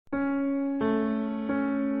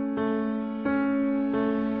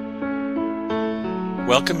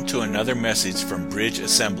Welcome to another message from Bridge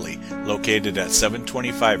Assembly, located at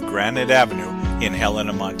 725 Granite Avenue in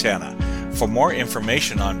Helena, Montana. For more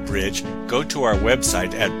information on Bridge, go to our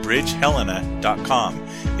website at bridgehelena.com.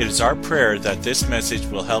 It is our prayer that this message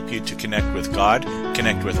will help you to connect with God,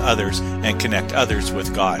 connect with others, and connect others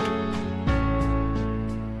with God.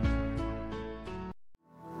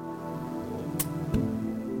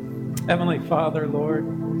 Heavenly Father, Lord,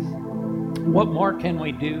 what more can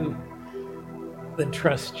we do than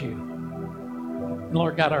trust you? And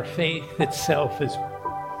Lord God, our faith itself is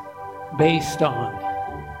based on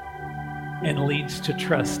and leads to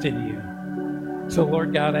trust in you. So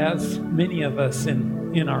Lord God, as many of us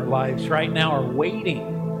in our lives right now are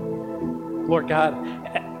waiting, Lord God,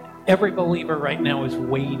 every believer right now is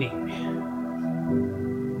waiting.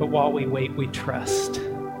 But while we wait, we trust.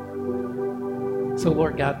 So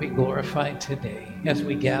Lord God, be glorified today as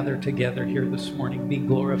we gather together here this morning. Be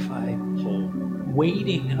glorified,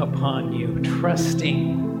 waiting upon you,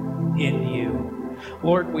 trusting in you.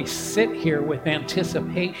 Lord, we sit here with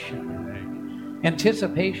anticipation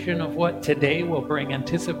of what today will bring,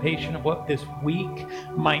 anticipation of what this week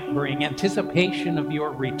might bring, anticipation of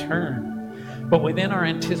your return. But within our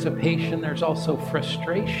anticipation, there's also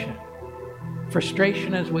frustration.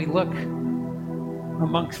 Frustration as we look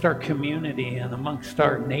amongst our community and amongst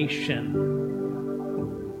our nation.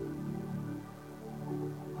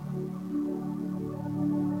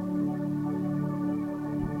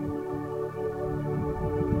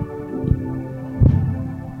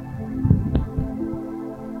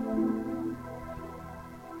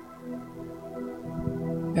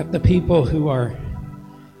 At the people who are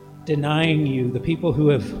denying you, the people who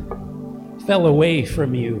have fell away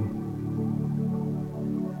from you.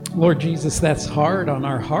 Lord Jesus, that's hard on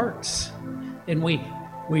our hearts, and we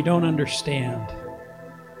don't understand.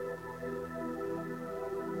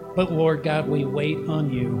 But Lord God, we wait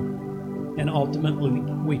on you, and ultimately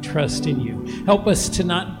we trust in you. Help us to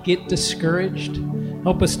not get discouraged.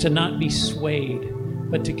 Help us to not be swayed,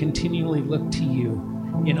 but to continually look to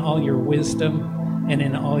you in all your wisdom and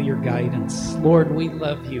in all your guidance. Lord, we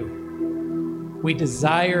love you. We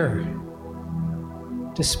desire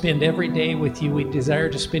to spend every day with you. We desire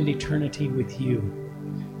to spend eternity with you.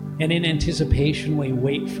 And in anticipation, we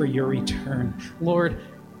wait for your return. Lord,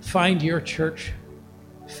 find your church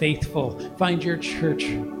faithful. Find your church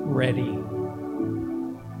ready.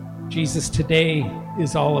 Jesus, today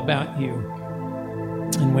is all about you.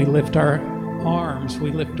 And we lift our arms,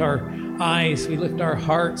 we lift our eyes, we lift our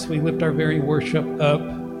hearts, we lift our very worship up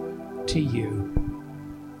to you.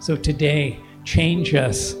 So today, change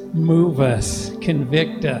us, move us,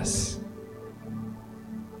 convict us.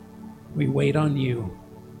 We wait on you.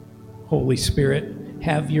 Holy Spirit,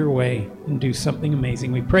 have your way and do something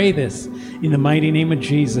amazing. We pray this in the mighty name of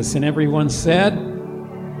Jesus. And everyone said,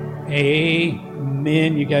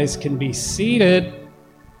 amen. You guys can be seated.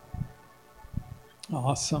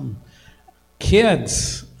 Awesome.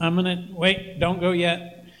 Kids, wait, don't go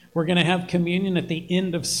yet. We're going to have communion at the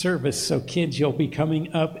end of service. So kids, you'll be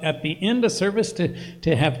coming up at the end of service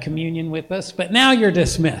to have communion with us. But now you're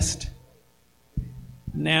dismissed.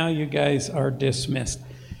 Now you guys are dismissed.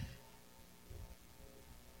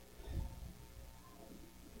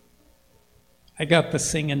 I got the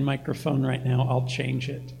singing microphone right now. I'll change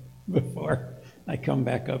it before I come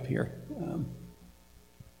back up here.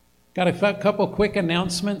 Got a couple quick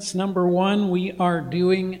announcements. Number one, we are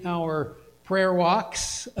doing our prayer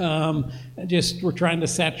walks. We're trying to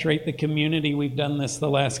saturate the community. We've done this the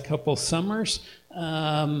last couple summers.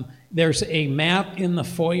 There's a map in the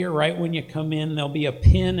foyer right when you come in. There'll be a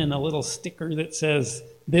pin and a little sticker that says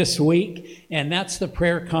this week, and that's the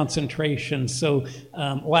prayer concentration. So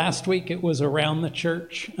last week it was around the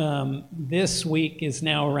church. This week is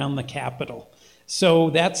now around the Capitol. So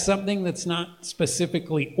that's something that's not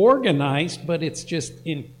specifically organized, but it's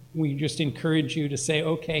we just encourage you to say,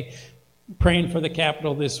 okay, praying for the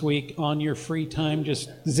Capitol this week on your free time, just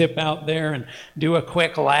zip out there and do a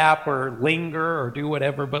quick lap or linger or do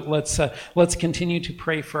whatever. But let's continue to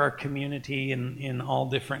pray for our community in all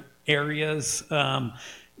different areas.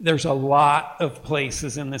 There's a lot of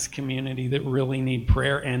places in this community that really need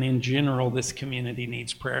prayer, and in general, this community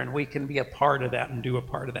needs prayer, and we can be a part of that and do a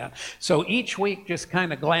part of that. So each week, just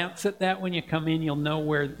kind of glance at that when you come in. You'll know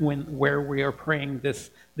where we are praying this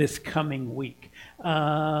coming week.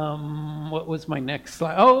 What was my next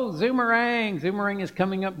slide? Oh, Zoomerang. Zoomerang is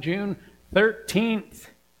coming up June 13th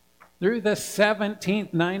through the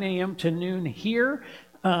 17th, 9 a.m. to noon here.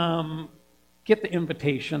 Get the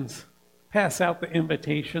invitations. Pass out the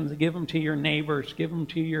invitations. Give them to your neighbors. Give them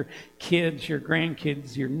to your kids, your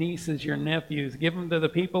grandkids, your nieces, your nephews. Give them to the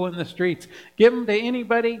people in the streets. Give them to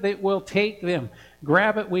anybody that will take them.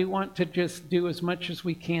 Grab it. We want to just do as much as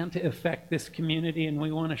we can to affect this community, and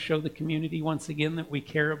we want to show the community once again that we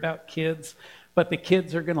care about kids. But the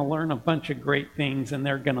kids are going to learn a bunch of great things, and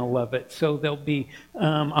they're going to love it. So they'll be,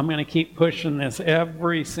 I'm going to keep pushing this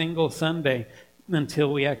every single Sunday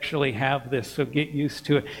until we actually have this, so get used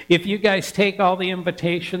to it. If you guys take all the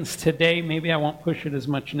invitations today, maybe I won't push it as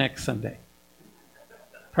much next Sunday.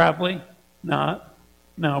 Probably not.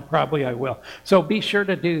 No, probably I will. So be sure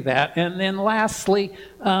to do that. And then lastly,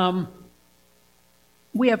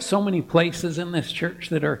 we have so many places in this church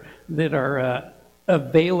that are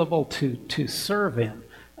available to serve in.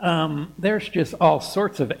 There's just all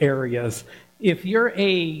sorts of areas. If you're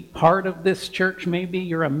a part of this church, maybe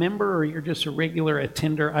you're a member or you're just a regular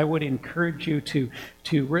attender, I would encourage you to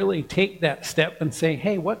really take that step and say,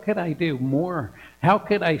 hey, what could I do more? How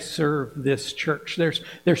could I serve this church?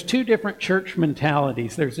 There's two different church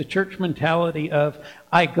mentalities. There's a church mentality of,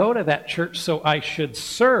 I go to that church so I should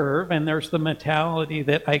serve, and there's the mentality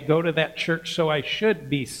that I go to that church so I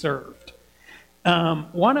should be served.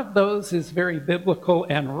 One of those is very biblical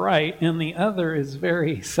and right, and the other is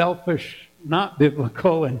very selfish, not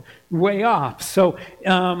biblical, and way off. So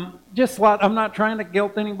I'm not trying to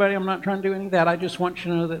guilt anybody. I'm not trying to do any of that. I just want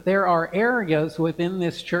you to know that there are areas within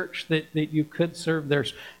this church that you could serve.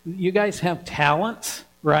 You guys have talents,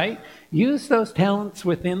 right? Use those talents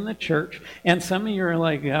within the church. And some of you are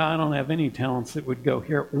like, I don't have any talents that would go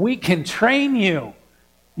here. We can train you.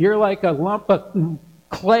 You're like a lump of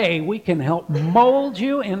clay. We can help mold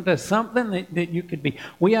you into something that you could be.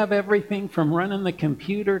 We have everything from running the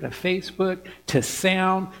computer to Facebook to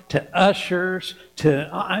sound to ushers to,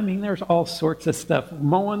 there's all sorts of stuff.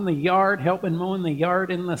 Mowing the yard, helping mowing the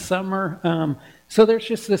yard in the summer. So there's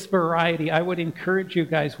just this variety. I would encourage you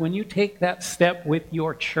guys, when you take that step with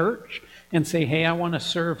your church and say, hey, I want to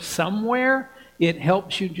serve somewhere, it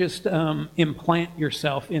helps you just implant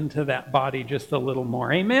yourself into that body just a little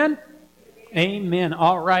more. Amen? Amen.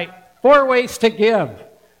 All right. 4 ways to give.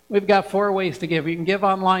 We've got 4 ways to give. You can give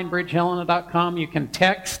online, bridgehelena.com. You can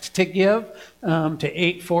text to give to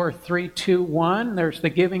 84321. There's the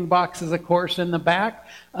giving boxes, of course, in the back.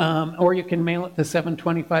 Or you can mail it to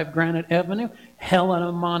 725 Granite Avenue,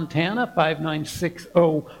 Helena, Montana,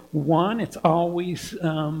 59601. It's always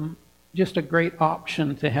just a great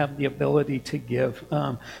option to have the ability to give.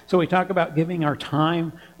 So we talk about giving our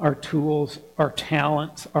time, our tools, our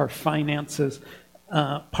talents, our finances.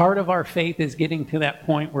 Part of our faith is getting to that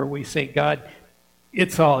point where we say, God,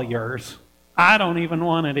 it's all yours. I don't even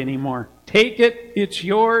want it anymore. Take it, it's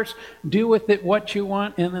yours. Do with it what you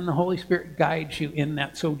want, and then the Holy Spirit guides you in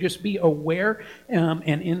that. So just be aware and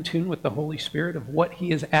in tune with the Holy Spirit of what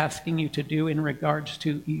He is asking you to do in regards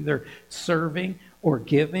to either serving or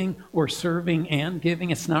giving, or serving and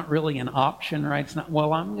giving. It's not really an option, right? It's not,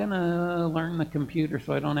 well, I'm going to learn the computer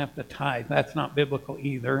so I don't have to tithe. That's not biblical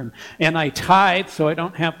either. And I tithe so I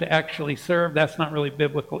don't have to actually serve. That's not really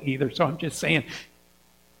biblical either. So I'm just saying,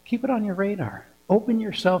 keep it on your radar. Open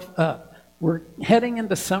yourself up. We're heading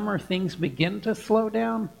into summer. Things begin to slow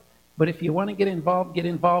down. But if you want to get involved,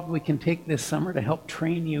 we can take this summer to help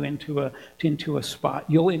train you into a spot.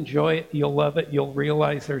 You'll enjoy it. You'll love it. You'll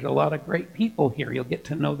realize there's a lot of great people here. You'll get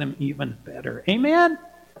to know them even better. Amen?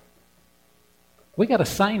 We got a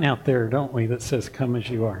sign out there, don't we, that says, come as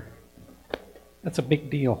you are. That's a big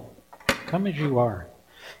deal. Come as you are.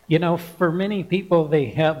 You know, for many people, they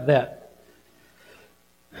have that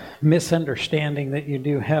misunderstanding that you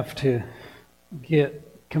do have to get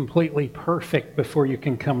completely perfect before you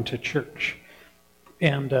can come to church.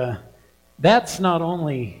 And that's not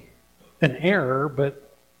only an error,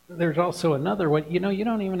 but there's also another one. You know, you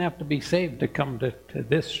don't even have to be saved to come to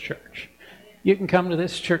this church. You can come to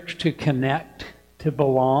this church to connect, to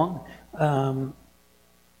belong, to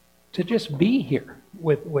just be here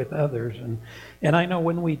with others. And I know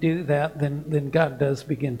when we do that, then God does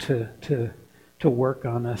begin to work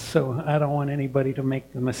on us. So I don't want anybody to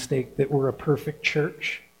make the mistake that we're a perfect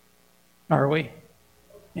church. Are we?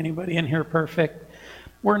 Anybody in here perfect?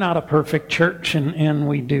 We're not a perfect church, and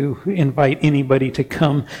we do invite anybody to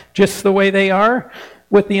come just the way they are,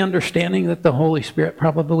 with the understanding that the Holy Spirit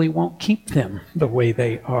probably won't keep them the way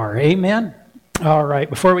they are. Amen? All right,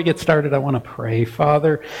 before we get started, I want to pray.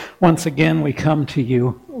 Father, once again, we come to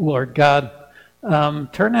you, Lord God.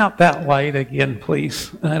 Turn out that light again,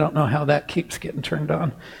 please. I don't know how that keeps getting turned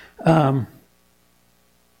on.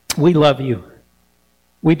 We love you.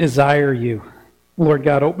 We desire you. Lord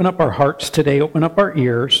God, open up our hearts today. Open up our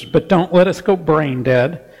ears, but don't let us go brain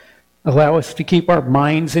dead. Allow us to keep our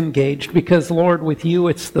minds engaged because, Lord, with you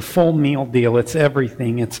it's the full meal deal. It's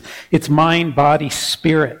everything. It's mind, body,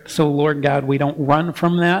 spirit. So, Lord God, we don't run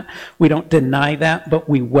from that. We don't deny that, but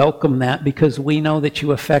we welcome that because we know that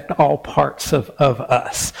you affect all parts of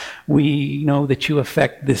us. We know that you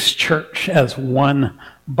affect this church as one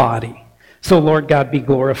body. So, Lord God, be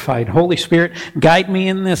glorified. Holy Spirit, guide me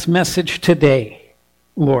in this message today.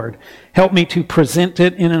 Lord, help me to present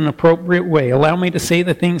it in an appropriate way. Allow me to say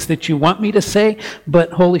the things that you want me to say,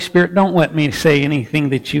 but Holy Spirit, don't let me say anything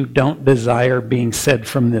that you don't desire being said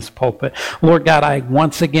from this pulpit. Lord God, I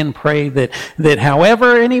once again pray that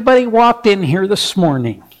however anybody walked in here this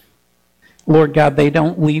morning, Lord God, they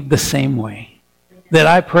don't leave the same way. That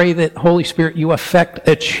I pray that, Holy Spirit, you affect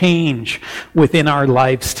a change within our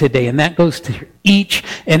lives today. And that goes to each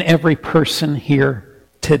and every person here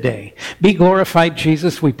today. Be glorified,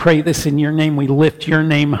 Jesus. We pray this in your name. We lift your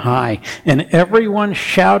name high. And everyone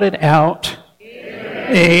shouted out,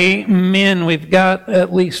 Amen. Amen. We've got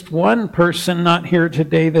at least one person not here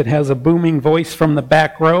today that has a booming voice from the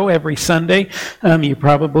back row every Sunday. You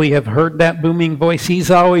probably have heard that booming voice.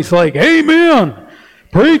 He's always like, Amen.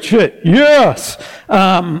 Preach it. Yes.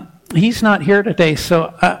 He's not here today,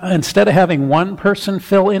 so instead of having one person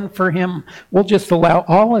fill in for him, we'll just allow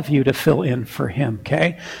all of you to fill in for him,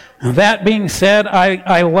 okay? That being said,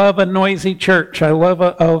 I love a noisy church. I love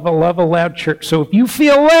a loud church. So if you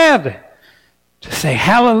feel led to say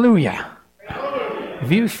hallelujah, if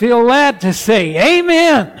you feel led to say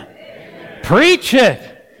amen, preach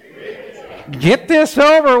it, get this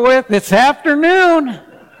over with. It's afternoon.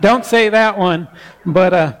 Don't say that one,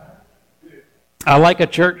 but I like a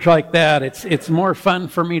church like that. It's more fun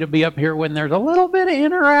for me to be up here when there's a little bit of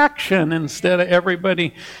interaction instead of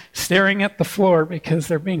everybody staring at the floor because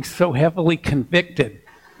they're being so heavily convicted.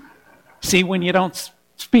 See, when you don't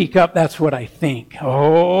speak up, that's what I think.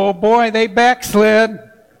 Oh boy, they backslid.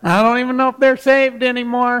 I don't even know if they're saved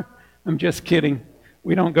anymore. I'm just kidding.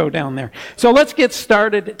 We don't go down there. So let's get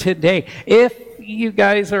started today. If you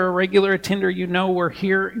guys are a regular attender, you know we're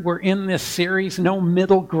here. We're in this series, No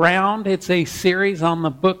Middle Ground. It's a series on the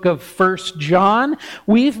book of 1 John.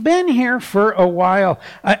 We've been here for a while.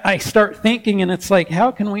 I start thinking, and it's like, how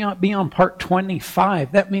can we not be on part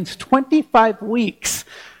 25? That means 25 weeks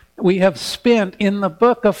we have spent in the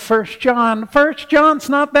book of 1 John. 1 John's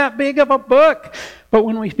not that big of a book. But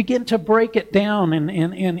when we begin to break it down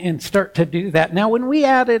and start to do that. Now, when we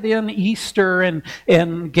added in Easter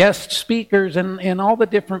and guest speakers and all the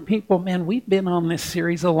different people, man, we've been on this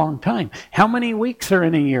series a long time. How many weeks are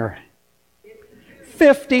in a year?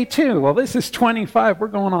 52. Well, this is 25. We're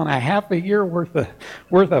going on a half a year worth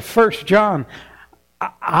of 1 John.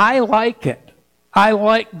 I like it. I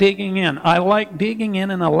like digging in. I like digging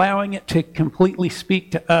in and allowing it to completely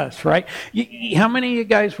speak to us, right? How many of you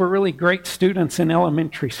guys were really great students in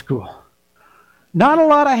elementary school? Not a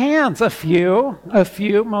lot of hands. A few,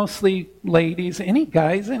 mostly ladies. Any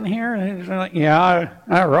guys in here? Yeah,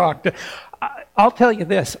 I rocked. I'll tell you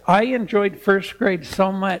this. I enjoyed first grade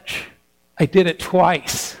so much, I did it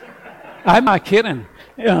twice. I'm not kidding.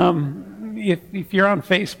 If you're on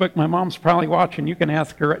Facebook, my mom's probably watching. You can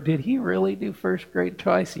ask her, did he really do first grade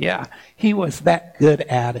twice? Yeah, he was that good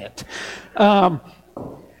at it.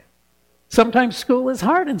 Sometimes school is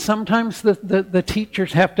hard, and sometimes the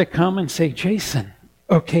teachers have to come and say, Jason,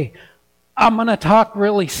 okay, I'm going to talk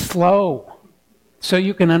really slow so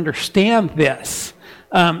you can understand this.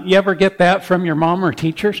 You ever get that from your mom or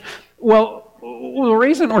teachers? Well, the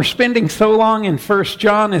reason we're spending so long in 1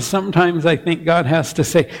 John is sometimes I think God has to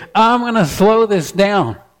say, I'm going to slow this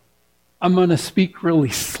down. I'm going to speak really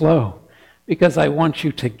slow because I want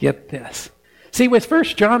you to get this. See, with 1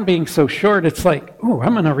 John being so short, it's like, oh,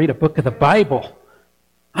 I'm going to read a book of the Bible.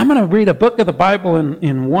 I'm going to read a book of the Bible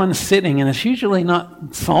in one sitting, and it's usually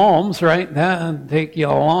not Psalms, right? That take you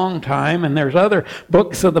a long time, and there's other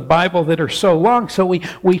books of the Bible that are so long, so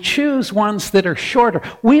we choose ones that are shorter.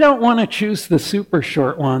 We don't want to choose the super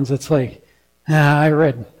short ones. It's like, I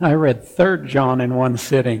read 3 John in one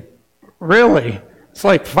sitting. Really? It's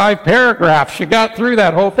like 5 paragraphs. You got through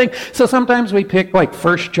that whole thing. So sometimes we pick like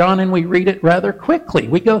 1 John and we read it rather quickly.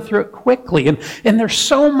 We go through it quickly. And there's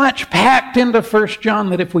so much packed into 1 John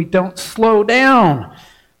that if we don't slow down,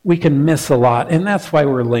 we can miss a lot. And that's why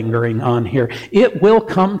we're lingering on here. It will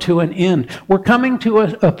come to an end. We're coming to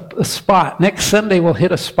a spot. Next Sunday we'll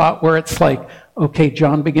hit a spot where it's like, okay,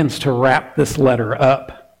 John begins to wrap this letter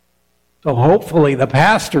up. So hopefully the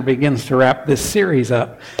pastor begins to wrap this series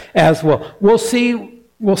up as well. We'll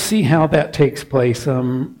see how that takes place.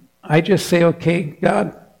 I just say, okay,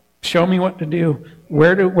 God, show me what to do.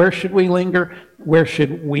 Where should we linger? Where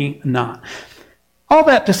should we not? All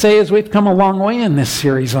that to say is we've come a long way in this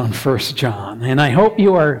series on 1 John, and I hope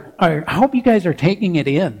I hope you guys are taking it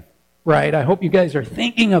in, right? I hope you guys are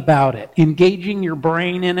thinking about it, engaging your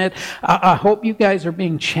brain in it. I hope you guys are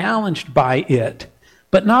being challenged by it.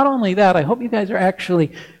 But not only that, I hope you guys are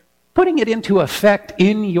actually putting it into effect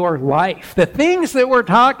in your life. The things that we're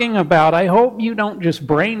talking about, I hope you don't just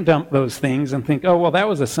brain dump those things and think, oh, well, that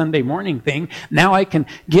was a Sunday morning thing. Now I can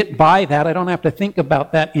get by that. I don't have to think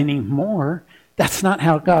about that anymore. That's not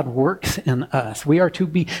how God works in us. We are to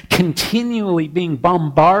be continually being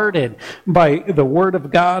bombarded by the Word of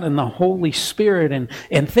God and the Holy Spirit,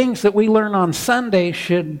 and things that we learn on Sunday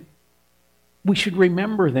we should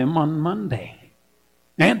remember them on Monday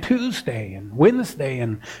and Tuesday and Wednesday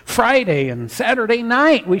and Friday and Saturday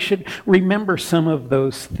night. We should remember some of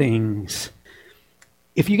those things.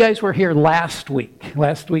 If you guys were here last week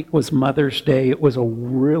was Mother's Day. It was a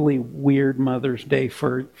really weird Mother's Day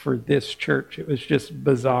for this church. It was just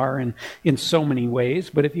bizarre in so many ways.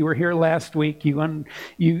 But if you were here last week, you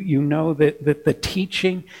know that the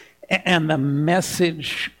teaching and the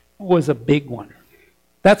message was a big one.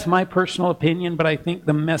 That's my personal opinion, but I think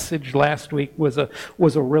the message last week was a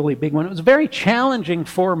really big one. It was very challenging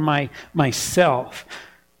for myself.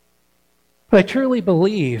 But I truly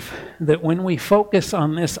believe that when we focus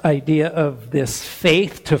on this idea of this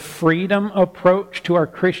faith to freedom approach to our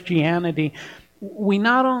Christianity, we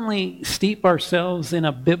not only steep ourselves in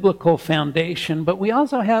a biblical foundation, but we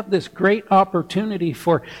also have this great opportunity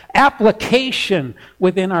for application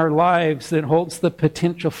within our lives that holds the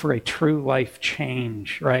potential for a true life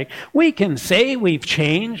change, right? We can say we've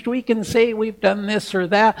changed, we can say we've done this or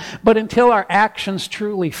that, but until our actions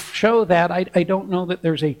truly show that, I don't know that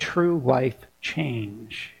there's a true life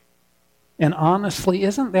change. And honestly,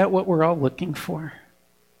 isn't that what we're all looking for?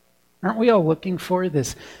 Aren't we all looking for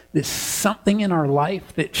this something in our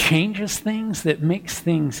life that changes things, that makes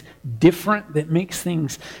things different, that makes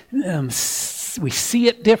things, we see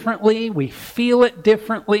it differently, we feel it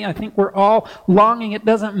differently? I think we're all longing. It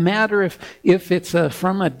doesn't matter if it's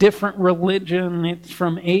from a different religion, it's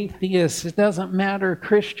from atheists, it doesn't matter,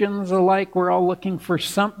 Christians alike, we're all looking for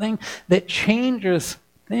something that changes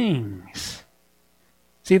things.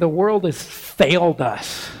 See, the world has failed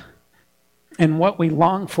us. And what we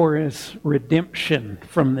long for is redemption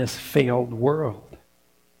from this failed world.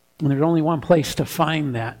 And there's only one place to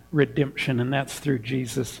find that redemption, and that's through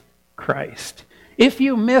Jesus Christ. If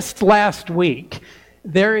you missed last week,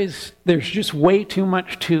 there's just way too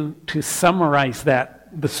much to summarize that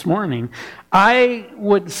this morning. I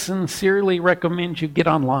would sincerely recommend you get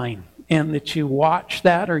online and that you watch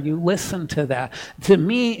that or you listen to that. To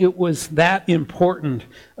me, it was that important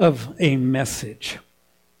of a message.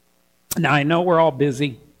 Now, I know we're all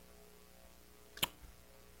busy,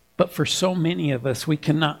 but for so many of us, we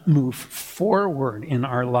cannot move forward in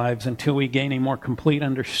our lives until we gain a more complete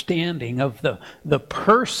understanding of the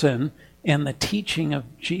person and the teaching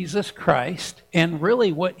of Jesus Christ and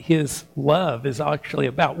really what His love is actually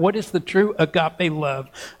about. What is the true agape love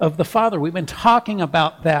of the Father? We've been talking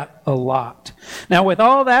about that a lot. Now, with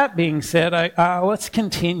all that being said, let's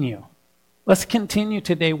continue. Let's continue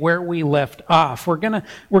today where we left off. We're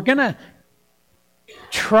gonna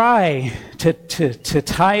try to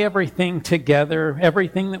tie everything together,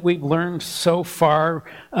 everything that we've learned so far,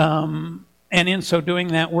 and in so doing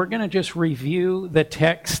that, we're going to just review the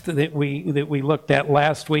text that we looked at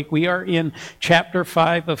last week. We are in chapter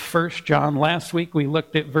 5 of 1 John. Last week we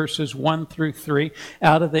looked at verses 1 through 3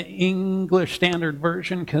 out of the English Standard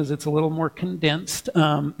Version because it's a little more condensed.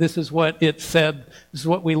 This is what it said. This is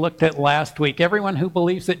what we looked at last week. Everyone who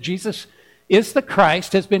believes that Jesus is the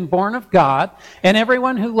Christ has been born of God, and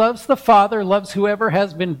everyone who loves the Father loves whoever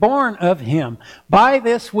has been born of Him. By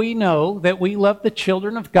this we know that we love the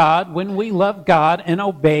children of God when we love God and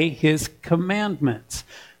obey His commandments.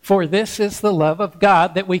 For this is the love of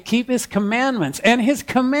God, that we keep His commandments, and His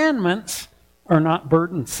commandments are not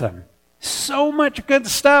burdensome. So much good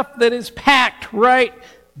stuff that is packed right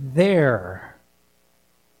there.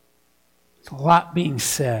 There's a lot being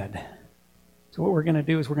said. So what we're going to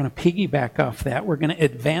do is we're going to piggyback off that. We're going to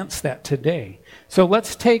advance that today. So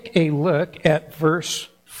let's take a look at verse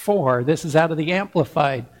 4. This is out of the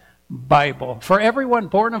Amplified Bible. For everyone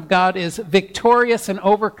born of God is victorious and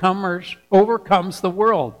overcomes the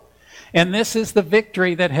world. And this is the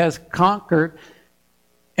victory that has conquered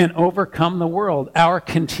and overcome the world. Our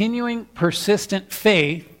continuing, persistent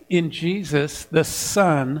faith in Jesus, the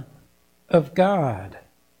Son of God.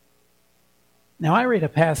 Now, I read a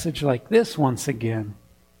passage like this once again,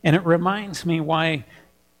 and it reminds me why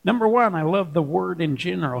Number one, I love the word in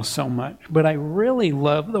general so much, but I really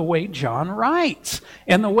love the way John writes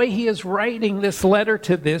and the way he is writing this letter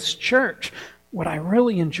to this church. What I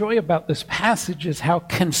really enjoy about this passage is how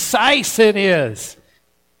concise it is.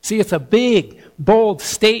 See, it's a big, bold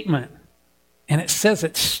statement, and it says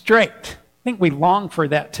it straight. I think we long for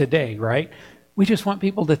that today, right? We just want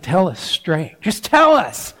people to tell us straight. Just tell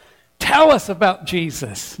us. Tell us about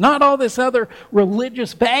Jesus. Not all this other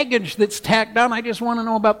religious baggage that's tacked on. I just want to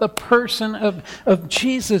know about the person of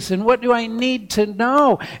Jesus and what do I need to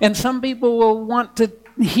know. And some people will want to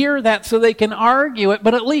hear that so they can argue it,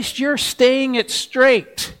 but at least you're staying it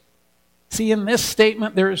straight. See, in this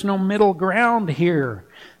statement, there is no middle ground here.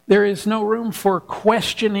 There is no room for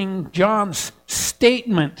questioning John's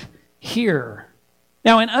statement here.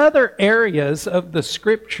 Now, in other areas of the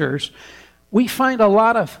Scriptures, we find a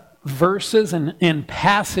lot of verses and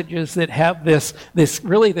passages that have this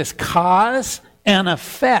cause and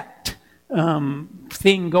effect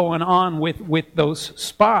thing going on with those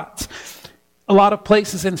spots. A lot of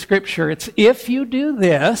places in Scripture, it's if you do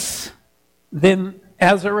this, then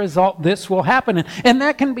as a result, this will happen. And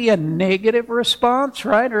that can be a negative response,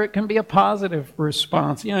 right? Or it can be a positive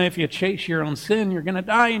response. You know, if you chase your own sin, you're going to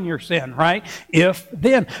die in your sin, right? If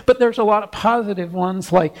then. But there's a lot of positive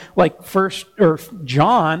ones like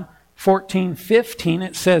John 14:15.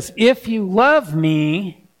 It says, if you love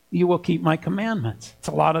me, you will keep my commandments. It's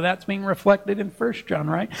a lot of that's being reflected in 1 John,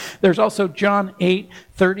 right? There's also John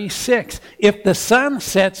 8:36. If the Son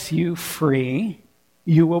sets you free,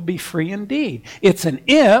 you will be free indeed. It's an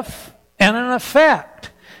if and an effect.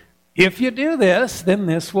 If you do this, then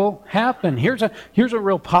this will happen. Here's a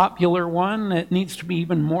real popular one that needs to be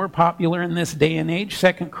even more popular in this day and age.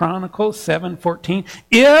 2 Chronicles 7:14.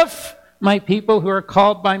 If my people who are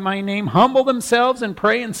called by my name humble themselves and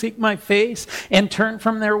pray and seek my face and turn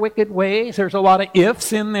from their wicked ways. There's a lot of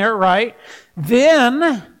ifs in there, right?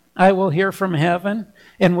 Then I will hear from heaven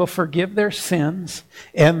and will forgive their sins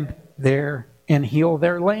and heal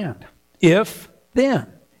their land. If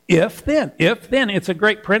then. It's a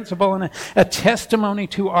great principle and a testimony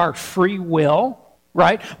to our free will,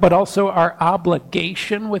 right? But also our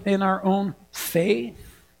obligation within our own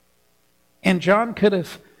faith. And John could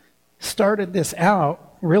have started this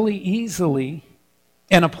out really easily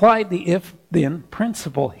and applied the if-then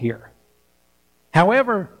principle here.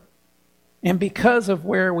 However, and because of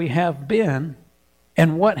where we have been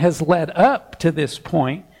and what has led up to this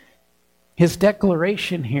point, his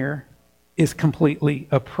declaration here is completely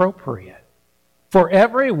appropriate. For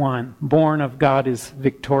everyone born of God is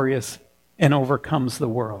victorious and overcomes the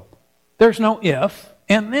world. There's no if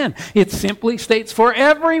and then. It simply states, for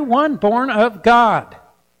everyone born of God.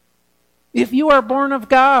 If you are born of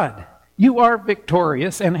God, you are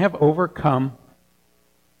victorious and have overcome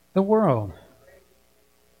the world.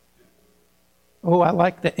 Oh, I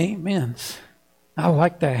like the amens. I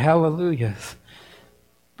like the hallelujahs.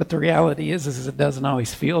 But the reality is it doesn't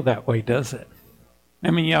always feel that way, does it?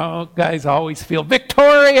 I mean, you guys always feel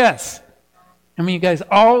victorious. I mean, you guys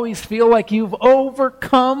always feel like you've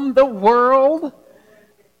overcome the world.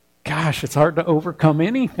 Gosh, it's hard to overcome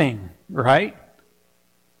anything, right?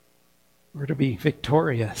 We're to be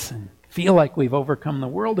victorious and feel like we've overcome the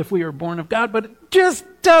world if we are born of God, but it just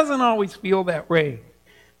doesn't always feel that way.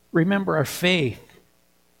 Remember, our faith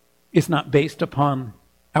is not based upon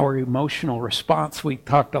our emotional response. We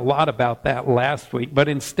talked a lot about that last week, but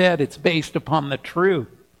instead it's based upon the truth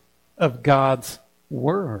of God's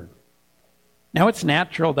Word. Now, it's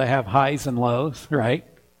natural to have highs and lows, right?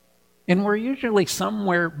 And we're usually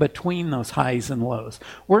somewhere between those highs and lows.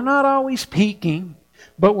 We're not always peaking,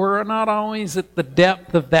 but we're not always at the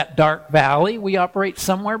depth of that dark valley. We operate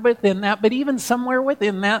somewhere within that, but even somewhere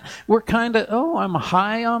within that, we're kind of, I'm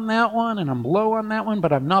high on that one, and I'm low on that one,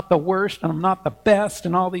 but I'm not the worst, and I'm not the best,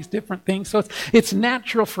 and all these different things. So it's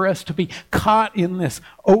natural for us to be caught in this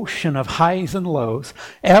ocean of highs and lows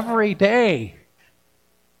every day.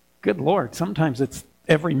 Good Lord, sometimes it's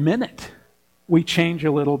every minute. We change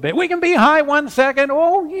a little bit. We can be high 1 second.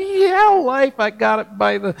 Oh, yeah, life. I got it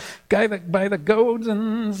by the goads,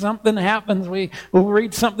 and something happens. We'll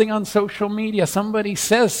read something on social media. Somebody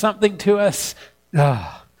says something to us,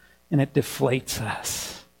 and it deflates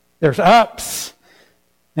us. There's ups,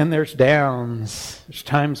 and there's downs. There's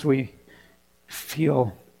times we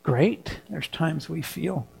feel great. There's times we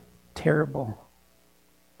feel terrible.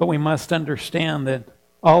 But we must understand that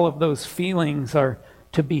all of those feelings are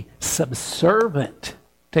to be subservient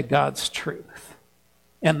to God's truth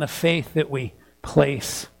and the faith that we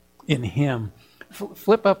place in Him.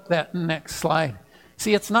 Flip up that next slide.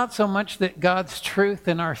 See, it's not so much that God's truth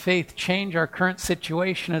and our faith change our current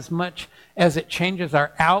situation as much as it changes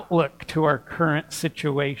our outlook to our current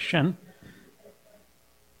situation.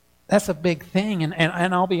 That's a big thing.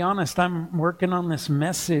 And I'll be honest, I'm working on this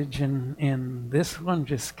message, and this one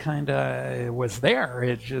just kind of was there.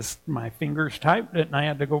 It just, my fingers typed it, and I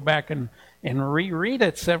had to go back and reread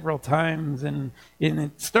it several times. And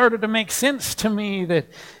it started to make sense to me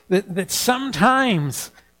that sometimes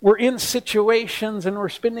we're in situations and we're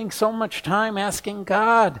spending so much time asking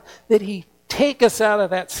God that He take us out of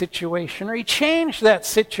that situation or He change that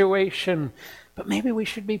situation. But maybe we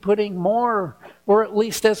should be putting more or at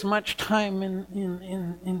least as much time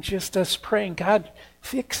in just us praying, God,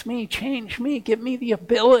 fix me, change me, give me the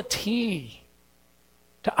ability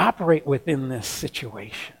to operate within this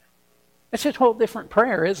situation. It's a whole different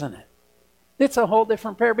prayer, isn't it? It's a whole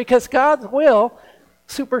different prayer because God's will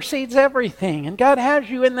supersedes everything. And God has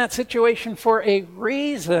you in that situation for a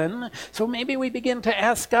reason. So maybe we begin to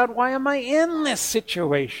ask God, why am I in this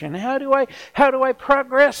situation? How do I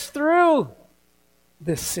progress through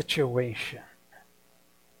this situation?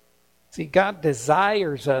 See, God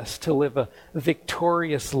desires us to live a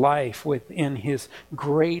victorious life within His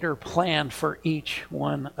greater plan for each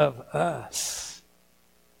one of us.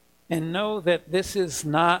 And know that this is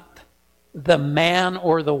not the man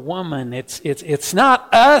or the woman. It's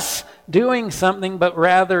not us doing something, but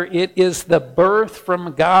rather it is the birth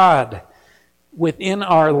from God within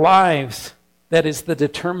our lives that is the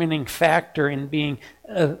determining factor in being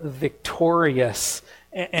victorious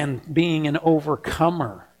and being an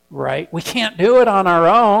overcomer, right? We can't do it on our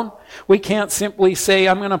own. We can't simply say,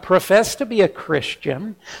 I'm going to profess to be a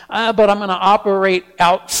Christian, but I'm going to operate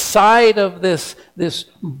outside of this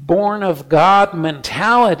born of God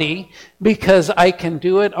mentality because I can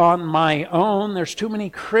do it on my own. There's too many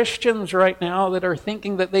Christians right now that are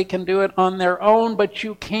thinking that they can do it on their own, but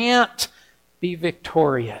you can't be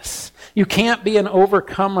victorious. You can't be an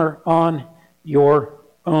overcomer on your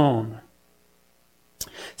own.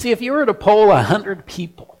 See, if you were to poll 100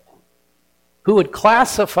 people who would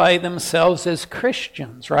classify themselves as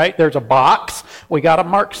Christians, right? There's a box. We got to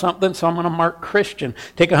mark something, so I'm going to mark Christian.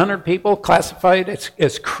 Take 100 people classified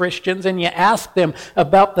as Christians, and you ask them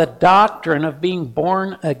about the doctrine of being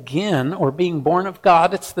born again or being born of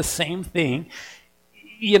God. It's the same thing.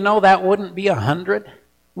 You know, that wouldn't be 100. It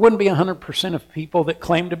wouldn't be 100% of people that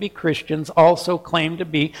claim to be Christians also claim to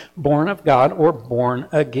be born of God or born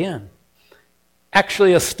again.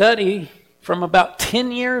 Actually, a study from about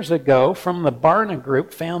 10 years ago from the Barna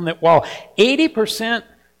Group found that while 80%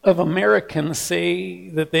 of Americans say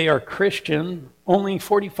that they are Christian, only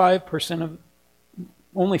 45%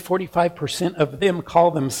 of them call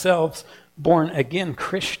themselves born again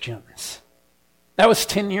Christians. That was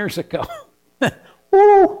 10 years ago.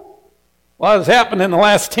 Woo! A lot has happened in the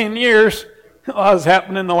last 10 years. A lot has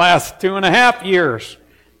happened in the last 2.5 years,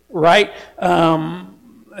 right?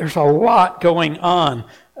 There's a lot going on.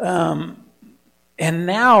 And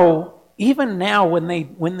now, even now, when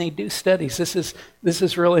they do studies, this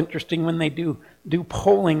is real interesting. When they do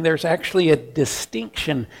polling, there's actually a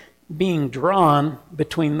distinction being drawn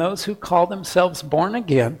between those who call themselves born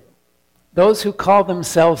again, those who call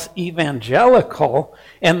themselves evangelical,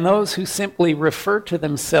 and those who simply refer to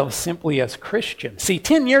themselves simply as Christian. See,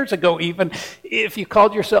 10 years ago even, if you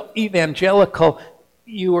called yourself evangelical,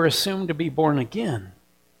 you were assumed to be born again.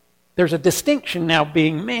 There's a distinction now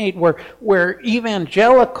being made where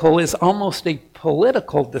evangelical is almost a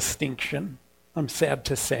political distinction, I'm sad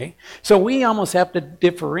to say. So we almost have to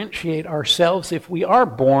differentiate ourselves if we are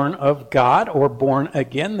born of God or born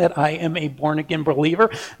again, that I am a born-again believer.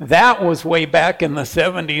 That was way back in the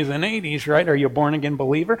 70s and 80s, right? Are you a born-again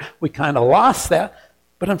believer? We kind of lost that.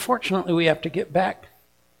 But unfortunately, we have to get back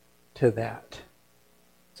to that.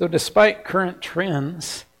 So despite current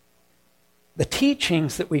trends, the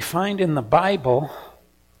teachings that we find in the Bible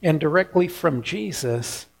and directly from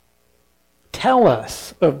Jesus tell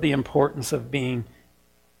us of the importance of being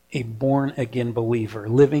a born-again believer,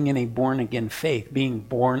 living in a born-again faith, being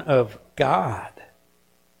born of God.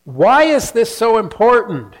 Why is this so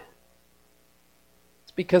important?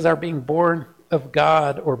 It's because our being born of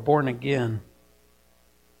God or born again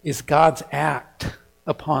is God's act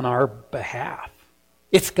upon our behalf.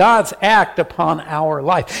 It's God's act upon our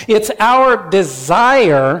life. It's our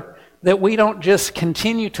desire that we don't just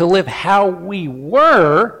continue to live how we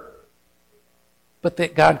were, but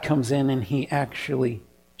that God comes in and He actually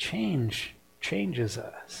changes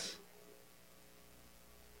us.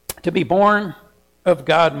 To be born of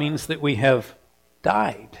God means that we have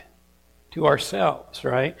died to ourselves,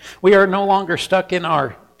 right? We are no longer stuck in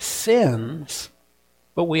our sins,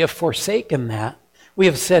 but we have forsaken that. We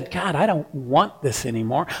have said, God, I don't want this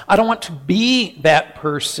anymore. I don't want to be that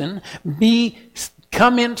person.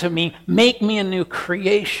 Come into me, make me a new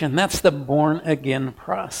creation. That's the born again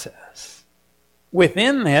process.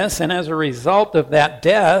 Within this, and as a result of that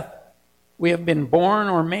death, we have been born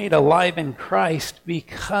or made alive in Christ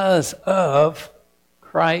because of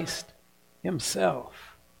Christ himself.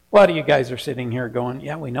 A lot of you guys are sitting here going,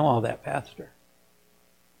 yeah, we know all that, Pastor.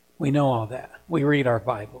 We know all that. We read our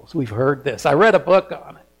Bibles. We've heard this. I read a book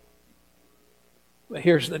on it. But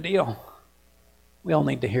here's the deal. We all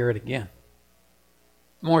need to hear it again.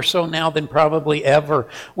 More so now than probably ever.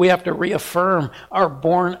 We have to reaffirm our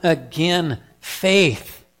born again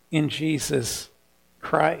faith in Jesus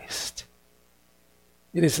Christ.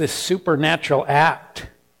 It is this supernatural act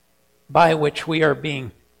by which we are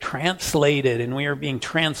being translated and we are being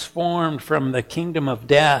transformed from the kingdom of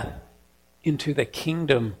death into the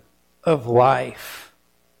kingdom of life.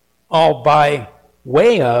 All by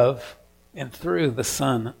way of and through the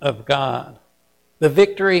Son of God. The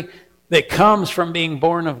victory that comes from being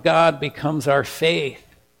born of God becomes our faith,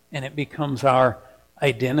 and it becomes our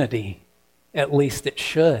identity. At least it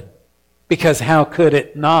should. Because how could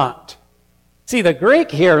it not? See, the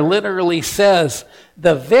Greek here literally says,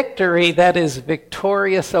 the victory that is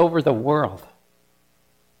victorious over the world.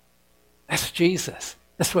 That's Jesus.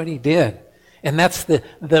 That's what he did. And that's the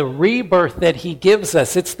rebirth that he gives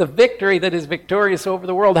us. It's the victory that is victorious over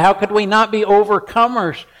the world. How could we not be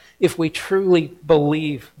overcomers if we truly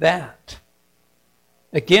believe that?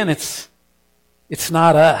 Again, it's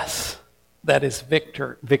not us that is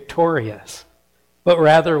victorious, but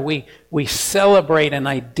rather we celebrate and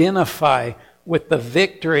identify with the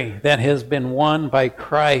victory that has been won by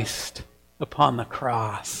Christ upon the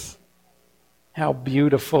cross. How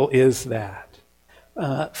beautiful is that?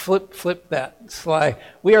 Flip that slide.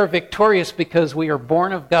 We are victorious because we are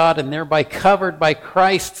born of God and thereby covered by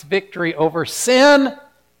Christ's victory over sin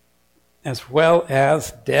as well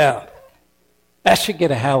as death. That should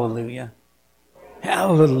get a hallelujah.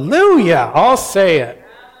 Hallelujah! I'll say it.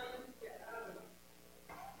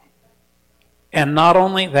 And not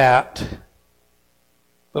only that,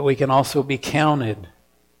 but we can also be counted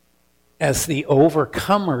as the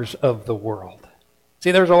overcomers of the world.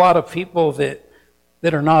 See, there's a lot of people that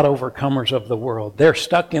are not overcomers of the world. They're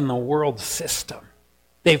stuck in the world system.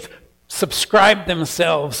 They've subscribed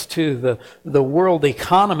themselves to the world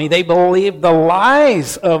economy. They believe the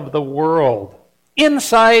lies of the world,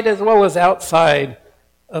 inside as well as outside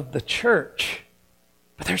of the church.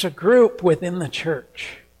 But there's a group within the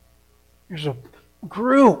church. There's a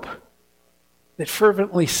group that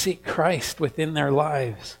fervently seek Christ within their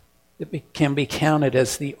lives that can be counted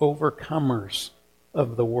as the overcomers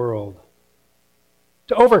of the world.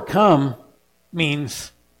 To overcome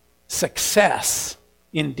means success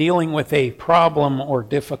in dealing with a problem or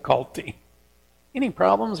difficulty. Any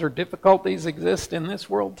problems or difficulties exist in this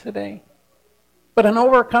world today? But an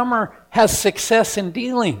overcomer has success in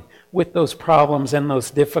dealing with those problems and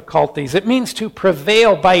those difficulties. It means to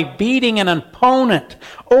prevail by beating an opponent,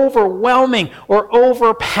 overwhelming or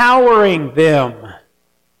overpowering them.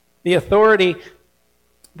 The authority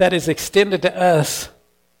that is extended to us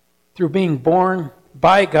through being born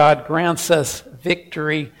by God grants us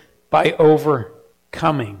victory by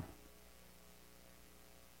overcoming.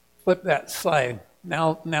 Flip that slide.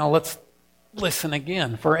 Now let's listen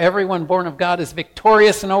again. For everyone born of God is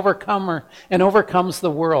victorious and overcomes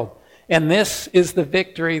the world. And this is the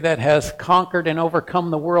victory that has conquered and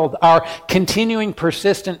overcome the world. Our continuing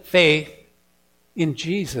persistent faith in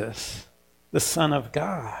Jesus, the Son of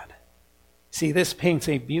God. See, this paints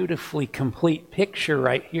a beautifully complete picture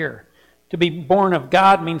right here. To be born of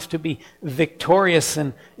God means to be victorious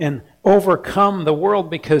and overcome the world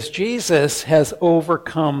because Jesus has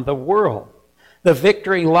overcome the world. The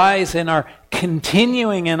victory lies in our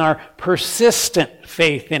continuing and our persistent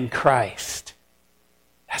faith in Christ.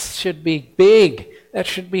 That should be big. That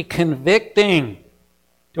should be convicting.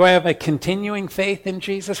 Do I have a continuing faith in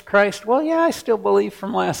Jesus Christ? Well, yeah, I still believe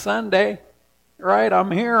from last Sunday. Right, I'm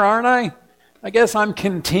here, aren't I? I guess I'm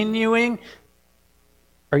continuing.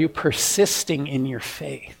 Are you persisting in your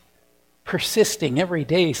faith? Persisting every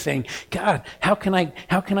day saying, God, how can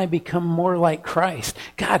I become more like Christ?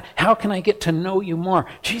 God, how can I get to know you more?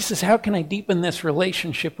 Jesus, how can I deepen this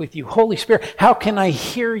relationship with you? Holy Spirit, how can I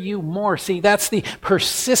hear you more? See, that's the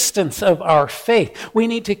persistence of our faith. We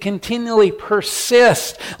need to continually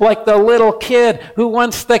persist like the little kid who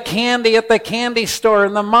wants the candy at the candy store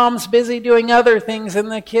and the mom's busy doing other things and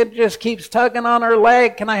the kid just keeps tugging on her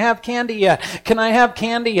leg. Can I have candy yet? Can I have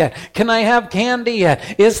candy yet? Can I have candy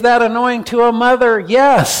yet? Is that annoying to a mother?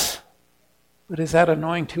 Yes. But is that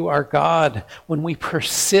annoying to our God when we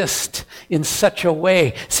persist in such a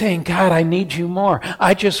way, saying, God, I need you more.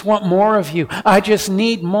 I just want more of you. I just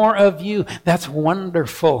need more of you. That's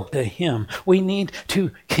wonderful to him. We need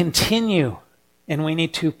to continue, and we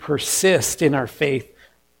need to persist in our faith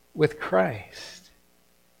with Christ.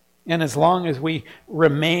 And as long as we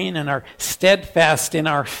remain and are steadfast in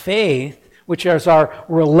our faith, which is our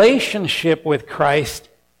relationship with Christ,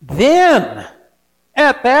 then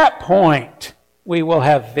at that point, we will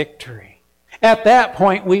have victory. At that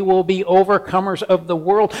point, we will be overcomers of the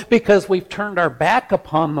world because we've turned our back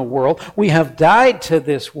upon the world. We have died to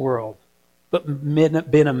this world, but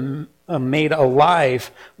been made alive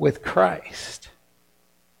with Christ.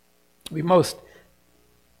 We most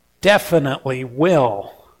definitely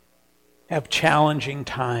will have challenging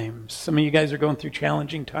times. Some of you guys are going through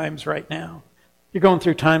challenging times right now. You're going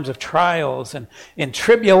through times of trials and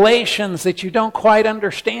tribulations that you don't quite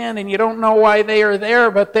understand and you don't know why they are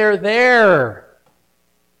there, but they're there.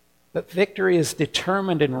 But victory is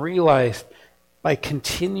determined and realized by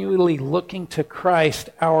continually looking to Christ,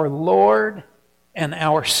 our Lord and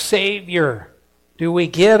our Savior. Do we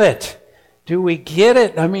get it? Do we get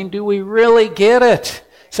it? I mean, do we really get it?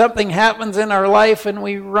 Something happens in our life and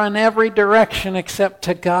we run every direction except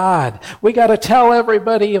to God. We got to tell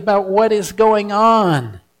everybody about what is going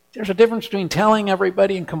on. There's a difference between telling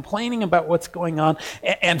everybody and complaining about what's going on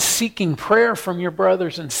and seeking prayer from your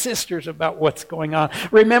brothers and sisters about what's going on.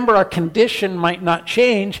 Remember, our condition might not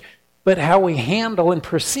change, but how we handle and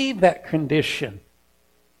perceive that condition.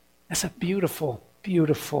 That's a beautiful,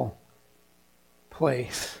 beautiful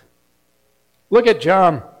place. Look at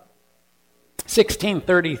John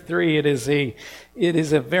 16:33, it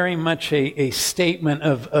is a very much a statement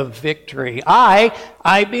of victory.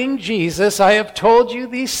 I being Jesus, I have told you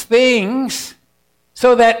these things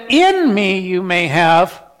so that in me you may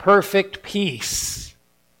have perfect peace.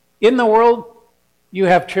 In the world you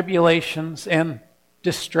have tribulations and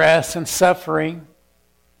distress and suffering,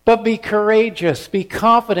 but be courageous, be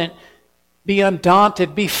confident, be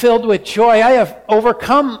undaunted, be filled with joy. I have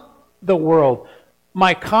overcome the world.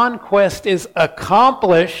 My conquest is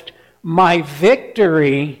accomplished, my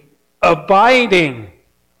victory abiding.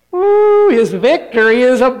 Ooh, his victory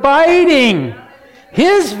is abiding.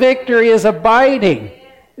 His victory is abiding.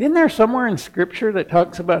 Isn't there somewhere in Scripture that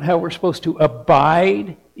talks about how we're supposed to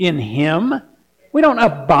abide in him? We don't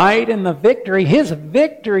abide in the victory. His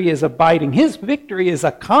victory is abiding. His victory is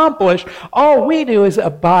accomplished. All we do is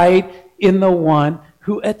abide in the one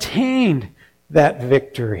who attained that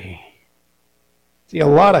victory. See, a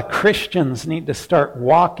lot of Christians need to start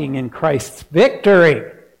walking in Christ's victory.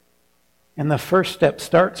 And the first step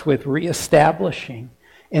starts with reestablishing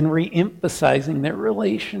and reemphasizing their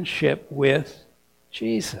relationship with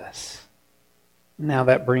Jesus. Now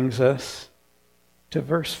that brings us to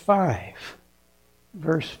verse 5.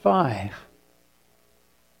 Verse 5.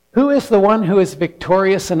 Who is the one who is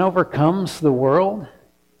victorious and overcomes the world?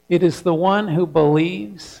 It is the one who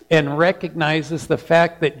believes and recognizes the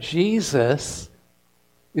fact that Jesus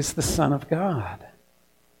is the Son of God.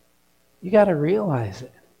 You got to realize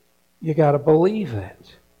it. You got to believe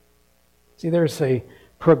it. See, there's a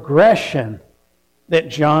progression that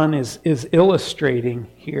John is illustrating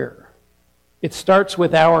here. It starts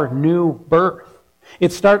with our new birth.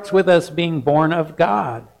 It starts with us being born of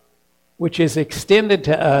God, which is extended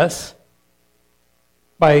to us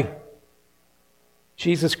by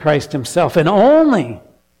Jesus Christ himself, and only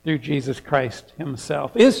through Jesus Christ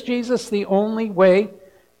himself. Is Jesus the only way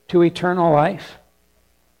to eternal life?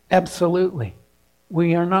 Absolutely.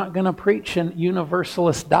 We are not going to preach an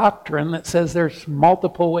universalist doctrine that says there's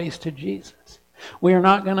multiple ways to Jesus. We are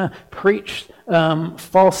not going to preach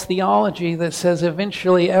false theology that says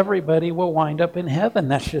eventually everybody will wind up in heaven.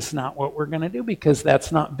 That's just not what we're going to do, because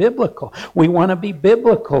that's not biblical. We want to be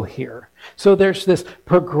biblical here. So there's this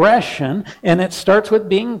progression, and it starts with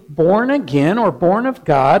being born again or born of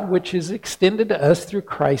God, which is extended to us through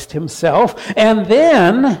Christ himself. And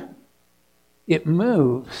then it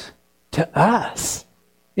moves to us.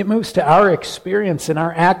 It moves to our experience and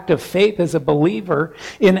our act of faith as a believer,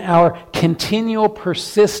 in our continual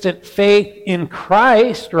persistent faith in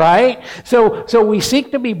Christ, right? So we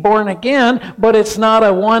seek to be born again, but it's not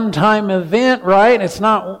a one-time event, right? It's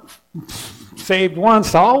not saved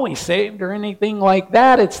once, always saved, or anything like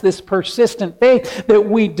that. It's this persistent faith that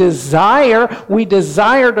we desire. We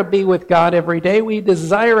desire to be with God every day. We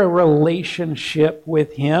desire a relationship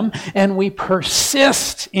with him, and we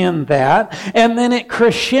persist in that. And then it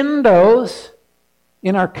crescendos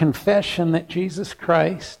in our confession that Jesus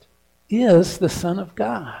Christ is the Son of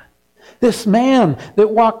God. This man that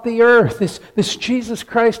walked the earth, this Jesus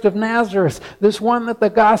Christ of Nazareth, this one that the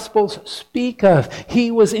Gospels speak of,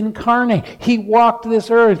 he was incarnate. He walked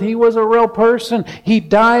this earth. He was a real person. He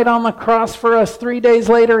died on the cross for us. 3 days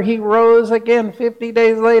later, he rose again. 50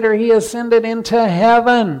 days later, he ascended into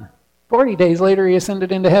heaven. 40 days later, he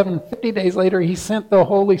ascended into heaven. 50 days later, he sent the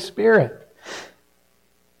Holy Spirit.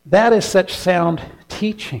 That is such sound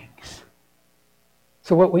teachings.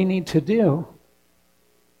 So what we need to do,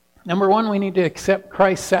 number one, we need to accept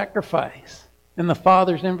Christ's sacrifice and the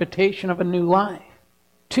Father's invitation of a new life.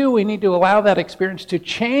 2, we need to allow that experience to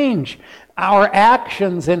change our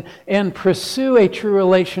actions and pursue a true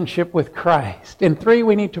relationship with Christ. And 3,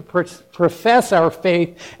 we need to profess our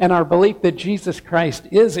faith and our belief that Jesus Christ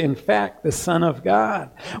is, in fact, the Son of God.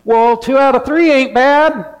 Well, 2 out of 3 ain't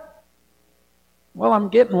bad. Well, I'm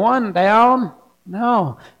getting 1 down.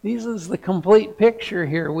 No, this is the complete picture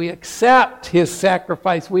here. We accept His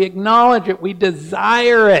sacrifice. We acknowledge it. We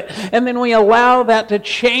desire it. And then we allow that to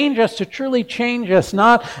change us, to truly change us,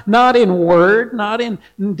 not in word, not in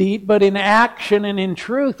deed, but in action and in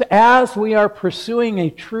truth as we are pursuing a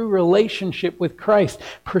true relationship with Christ.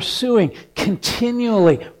 Pursuing,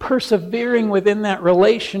 continually, persevering within that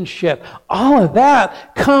relationship. All of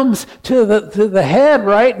that comes to the head,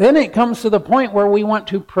 right? Then it comes to the point where we want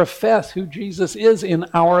to profess who Jesus is in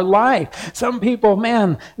our life. Some people,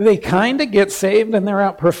 man, they kind of get saved and they're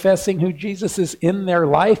out professing who Jesus is in their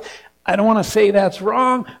life. I don't want to say that's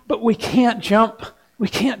wrong, but we can't jump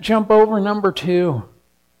over number 2.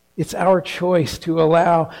 It's our choice to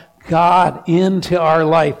allow God into our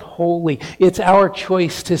life wholly. It's our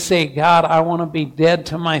choice to say, God, I want to be dead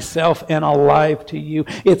to myself and alive to you.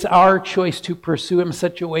 It's our choice to pursue Him in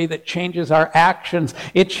such a way that changes our actions.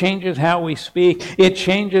 It changes how we speak. It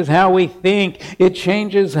changes how we think. It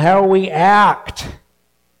changes how we act.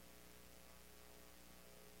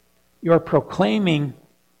 You're proclaiming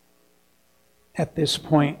at this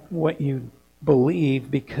point what you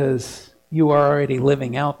believe because you are already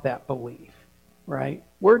living out that belief, right?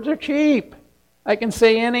 Words are cheap. I can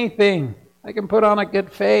say anything. I can put on a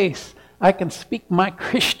good face. I can speak my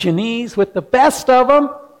Christianese with the best of them.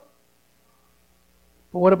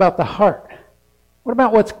 But what about the heart? What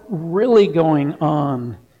about what's really going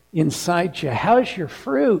on inside you? How's your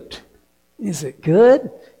fruit? Is it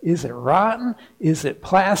good? Is it rotten? Is it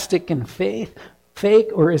plastic and fake?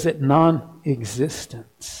 Or is it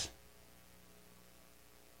non-existence?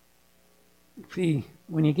 See,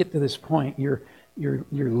 when you get to this point, you're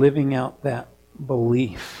living out that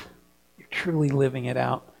belief. You're truly living it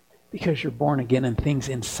out because you're born again and things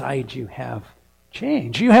inside you have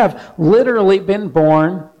changed. You have literally been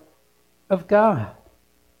born of God.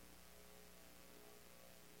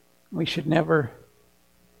 We should never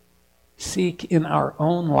seek in our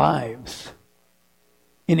own lives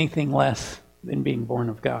anything less than being born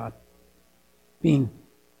of God, being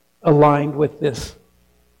aligned with this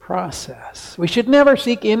process. We should never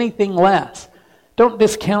seek anything less. Don't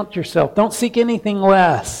discount yourself. Don't seek anything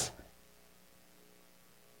less.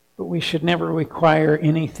 But we should never require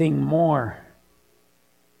anything more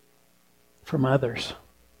from others.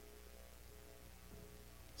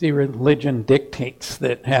 See, religion dictates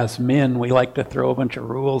that as men, we like to throw a bunch of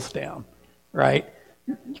rules down, right?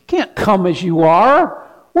 You can't come as you are.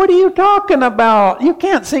 What are you talking about? You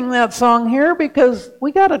can't sing that song here because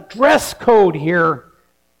we got a dress code here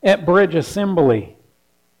at Bridge Assembly.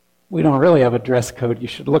 We don't really have a dress code. You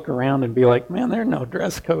should look around and be like, man, there's no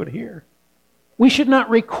dress code here. We should not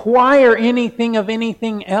require anything of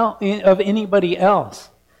anything else, of anybody else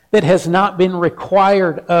that has not been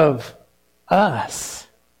required of us.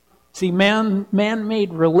 See,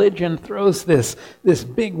 man-made religion throws this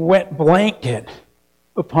big wet blanket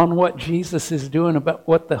upon what Jesus is doing, about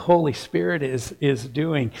what the Holy Spirit is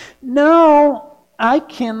doing. No, I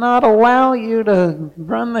cannot allow you to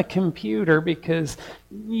run the computer because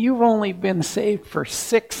you've only been saved for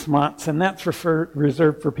 6 months, and that's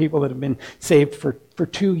reserved for people that have been saved for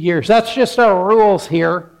 2 years. That's just our rules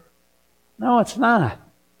here. No, it's not.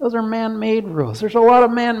 Those are man-made rules. There's a lot of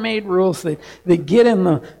man-made rules that get in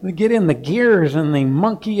the gears and they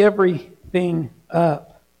monkey everything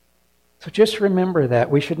up. So just remember that.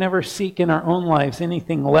 We should never seek in our own lives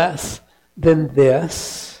anything less than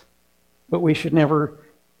this. But we should never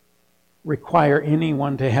require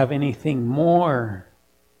anyone to have anything more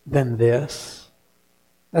than this.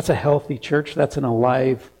 That's a healthy church. That's an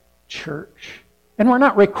alive church. And we're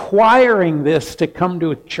not requiring this to come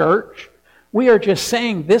to a church. We are just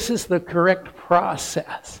saying this is the correct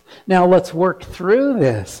process. Now let's work through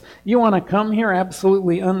this. You want to come here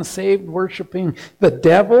absolutely unsaved, worshiping the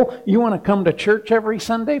devil? You want to come to church every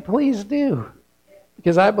Sunday? Please do.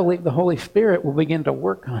 Because I believe the Holy Spirit will begin to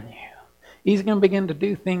work on you. He's going to begin to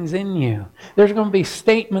do things in you. There's going to be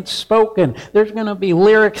statements spoken. There's going to be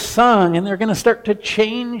lyrics sung, and they're going to start to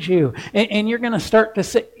change you. And you're going to start to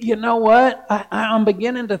say, you know what? I'm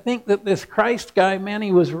beginning to think that this Christ guy, man,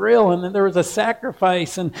 he was real, and that there was a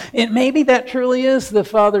sacrifice. And maybe that truly is the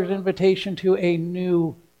Father's invitation to a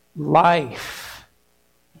new life.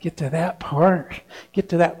 Get to that part. Get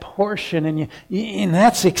to that portion. And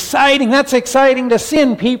that's exciting. That's exciting to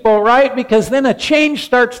sin people, right? Because then a change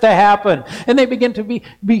starts to happen. And they begin to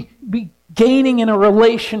be gaining in a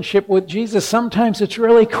relationship with Jesus. Sometimes it's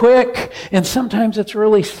really quick. And sometimes it's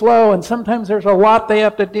really slow. And sometimes there's a lot they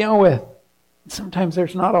have to deal with. And sometimes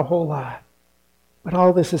there's not a whole lot. But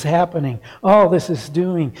all this is happening. All this is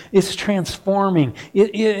doing. It's transforming.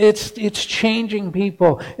 It's changing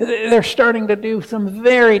people. They're starting to do some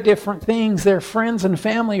very different things. Their friends and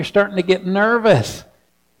family are starting to get nervous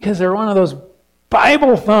because they're one of those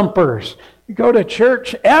Bible thumpers. You go to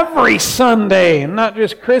church every Sunday, and not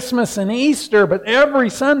just Christmas and Easter, but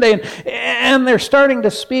every Sunday. And they're starting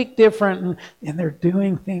to speak different, and they're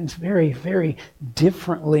doing things very, very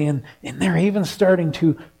differently. And they're even starting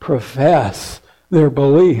to profess their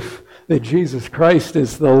belief that Jesus Christ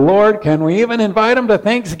is the Lord. Can we even invite them to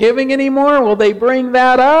Thanksgiving anymore? Will they bring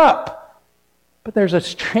that up? But there's a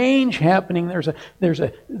change happening. There's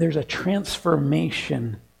a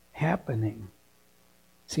transformation happening.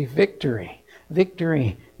 See, victory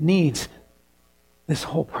needs this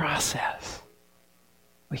whole process.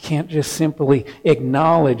 We can't just simply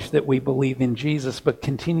acknowledge that we believe in Jesus, but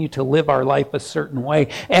continue to live our life a certain way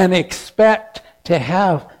and expect to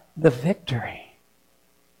have the victory.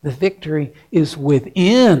 The victory is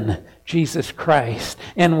within Jesus Christ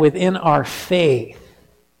and within our faith.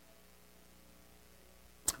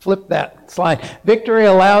 Flip that slide. Victory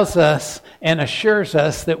allows us and assures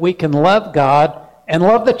us that we can love God and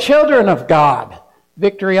love the children of God.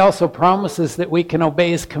 Victory also promises that we can obey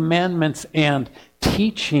His commandments and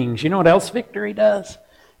teachings. You know what else victory does?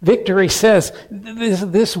 Victory says,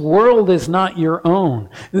 this world is not your own.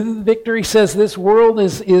 Victory says this world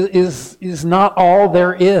is not all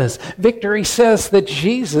there is. Victory says that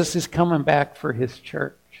Jesus is coming back for His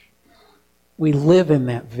church. We live in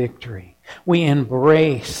that victory. We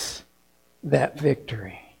embrace that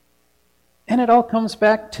victory. And it all comes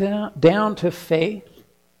back down to faith,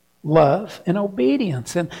 love, and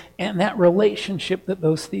obedience, and that relationship that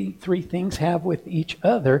those three things have with each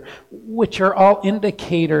other, which are all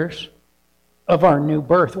indicators of our new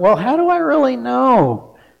birth. Well, how do I really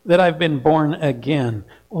know that I've been born again?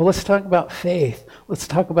 Well, let's talk about faith. Let's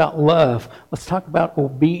talk about love. Let's talk about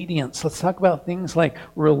obedience. Let's talk about things like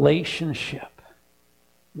relationship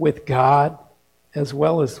with God as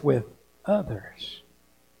well as with others.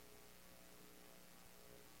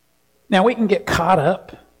 Now, we can get caught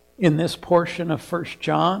up in this portion of 1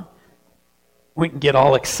 John. We can get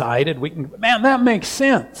all excited. Man, that makes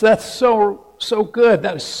sense. That's so good.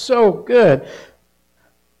 That is so good.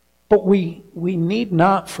 But we need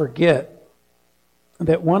not forget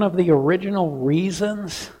that one of the original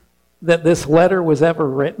reasons that this letter was ever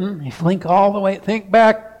written, if you think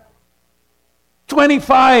back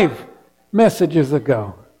 25 messages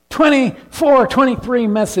ago. 24, 23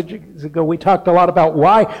 messages ago, we talked a lot about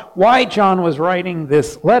why John was writing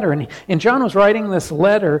this letter. And John was writing this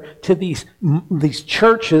letter to these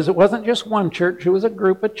churches. It wasn't just one church, it was a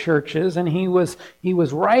group of churches. And he was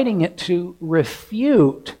writing it to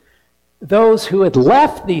refute those who had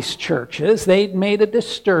left these churches. They'd made a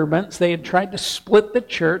disturbance. They had tried to split the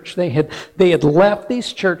church. They had left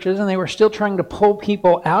these churches, and they were still trying to pull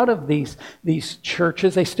people out of these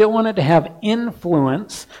churches. They still wanted to have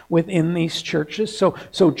influence within these churches.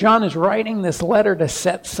 So John is writing this letter to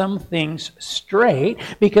set some things straight,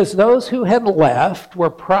 because those who had left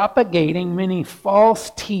were propagating many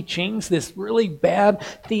false teachings, this really bad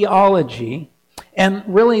theology, and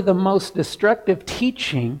really the most destructive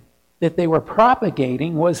teaching that they were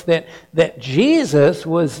propagating was that Jesus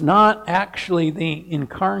was not actually the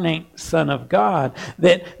incarnate Son of God,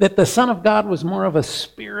 that the Son of God was more of a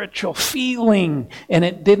spiritual feeling, and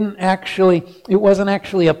it wasn't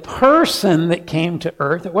actually a person that came to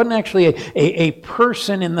earth. It wasn't actually a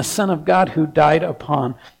person in the Son of God who died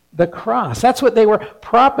upon the cross. That's what they were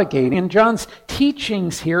propagating. And John's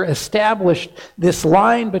teachings here established this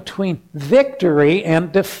line between victory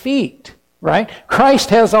and defeat. Right? Christ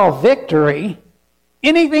has all victory.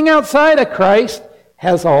 Anything outside of Christ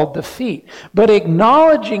has all defeat. But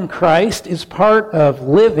acknowledging Christ is part of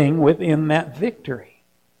living within that victory.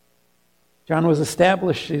 John was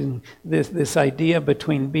establishing this idea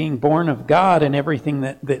between being born of God and everything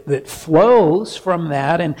that flows from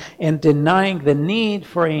that, and denying the need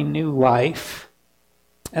for a new life,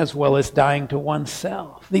 as well as dying to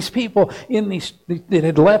oneself. These people that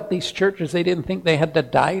had left these churches, they didn't think they had to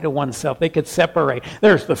die to oneself. They could separate.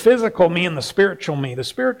 There's the physical me and the spiritual me. The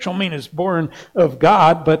spiritual me is born of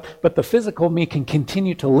God, but the physical me can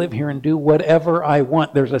continue to live here and do whatever I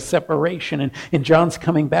want. There's a separation. And John's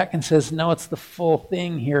coming back and says, no, it's the full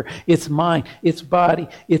thing here. It's mind, it's body,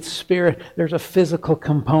 it's spirit. There's a physical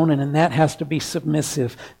component, and that has to be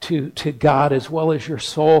submissive to God, as well as your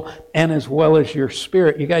soul and as well as your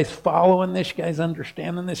spirit. You guys following this? You guys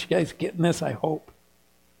understanding this? You guys getting this? I hope.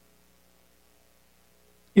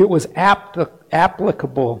 It was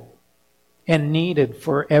applicable and needed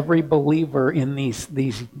for every believer in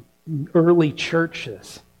these early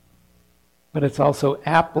churches. But it's also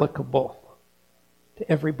applicable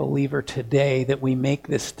to every believer today, that we make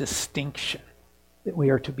this distinction, that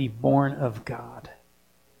we are to be born of God.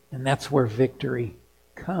 And that's where victory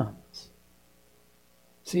comes.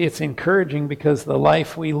 See, it's encouraging because the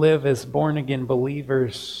life we live as born-again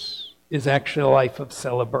believers is actually a life of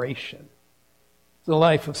celebration. It's a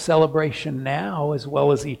life of celebration now as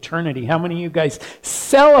well as eternity. How many of you guys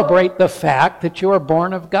celebrate the fact that you are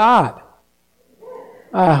born of God?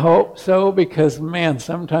 I hope so, because, man,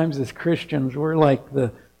 sometimes as Christians we're like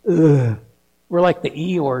the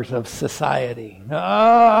Eeyores of society.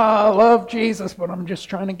 I love Jesus, but I'm just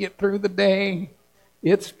trying to get through the day.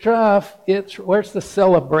 It's tough. Where's the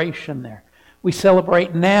celebration there? We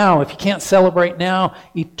celebrate now. If you can't celebrate now,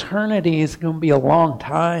 eternity is going to be a long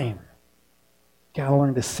time. Got to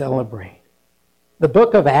learn to celebrate. The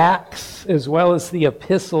book of Acts, as well as the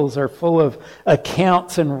epistles, are full of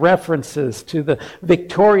accounts and references to the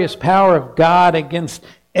victorious power of God against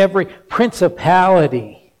every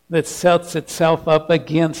principality that sets itself up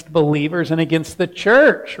against believers and against the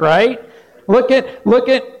church, right? Look at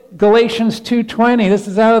Galatians 2:20. This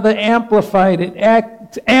is out of the Amplified.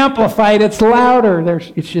 It's amplified. It's louder.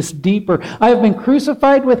 It's just deeper. I have been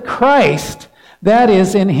crucified with Christ. That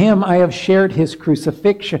is, in Him I have shared His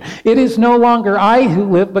crucifixion. It is no longer I who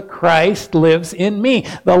live, but Christ lives in me.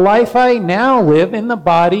 The life I now live in the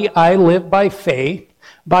body, I live by faith,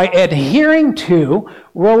 by adhering to,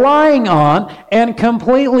 relying on, and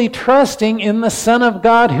completely trusting in the Son of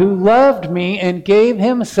God who loved me and gave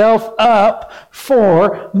Himself up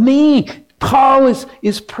for me. Paul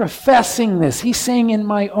is professing this. He's saying, in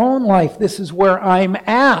my own life, this is where I'm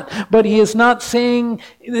at. But he is not saying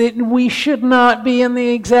that we should not be in the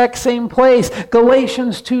exact same place.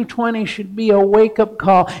 Galatians 2:20 should be a wake-up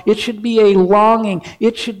call. It should be a longing.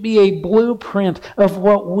 It should be a blueprint of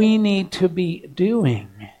what we need to be doing.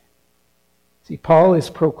 See, Paul is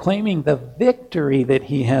proclaiming the victory that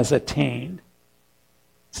he has attained.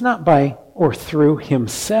 It's not by or through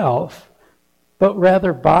himself, but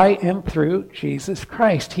rather by and through Jesus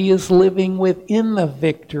Christ. He is living within the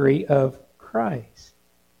victory of Christ.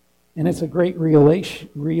 And it's a great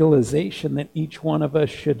realization that each one of us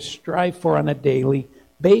should strive for on a daily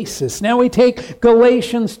basis. Now we take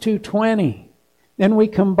Galatians 2:20, and we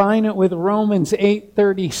combine it with Romans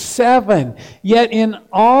 8:37. Yet in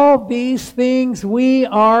all these things we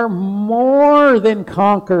are more than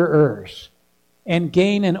conquerors, and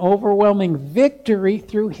gain an overwhelming victory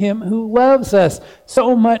through Him who loves us,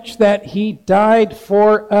 so much that He died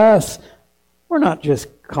for us. We're not just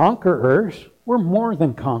conquerors, we're more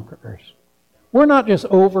than conquerors. We're not just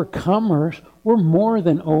overcomers, we're more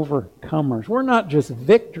than overcomers. We're not just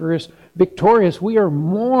victorious, we are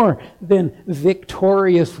more than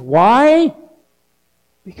victorious. Why?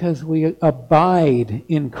 Because we abide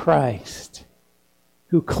in Christ,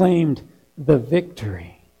 who claimed the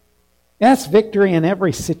victory. That's victory in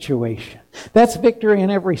every situation. That's victory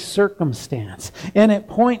in every circumstance. And it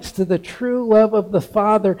points to the true love of the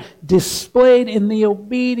Father displayed in the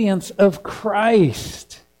obedience of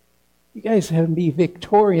Christ. You guys have to be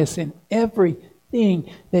victorious in everything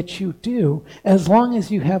that you do, as long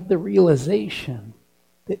as you have the realization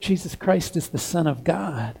that Jesus Christ is the Son of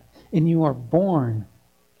God and you are born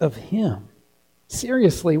of Him.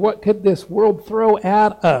 Seriously, what could this world throw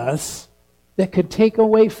at us that could take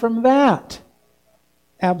away from that?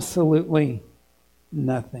 Absolutely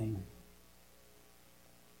nothing.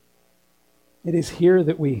 It is here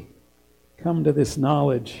that we come to this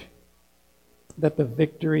knowledge that the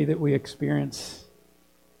victory that we experience,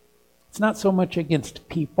 it's not so much against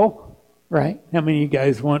people, right? How many of you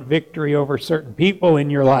guys want victory over certain people in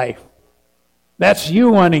your life? That's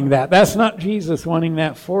you wanting that. That's not Jesus wanting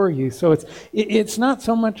that for you. So it's not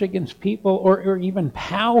so much against people or even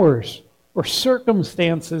powers or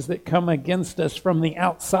circumstances that come against us from the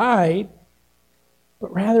outside,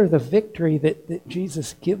 but rather the victory that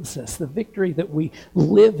Jesus gives us, the victory that we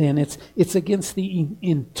live in. It's against the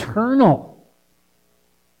internal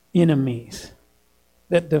enemies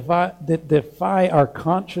that defy our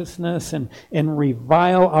consciousness and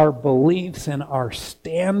revile our beliefs and our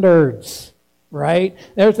standards, right?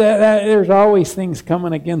 There's always things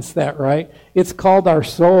coming against that, right? It's called our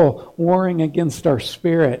soul warring against our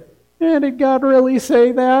spirit. Did God really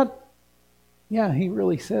say that? Yeah, He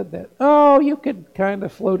really said that. Oh, you could kind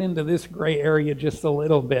of float into this gray area just a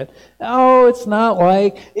little bit. Oh, it's not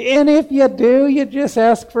like, and if you do, you just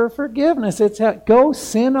ask for forgiveness. Go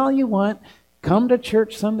sin all you want. Come to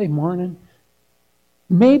church Sunday morning.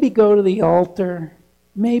 Maybe go to the altar.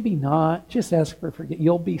 Maybe not. Just ask for forgiveness.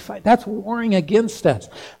 You'll be fine. That's warring against us.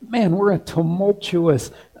 Man, we're a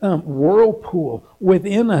tumultuous whirlpool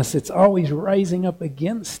within us. It's always rising up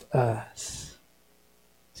against us.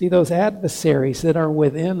 See, those adversaries that are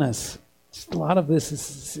within us, a lot of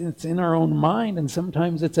this it's in our own mind, and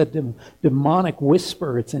sometimes it's a demonic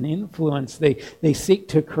whisper. It's an influence. They seek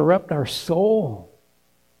to corrupt our soul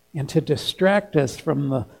and to distract us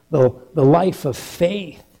from the life of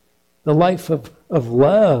faith, the life of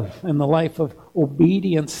love, and the life of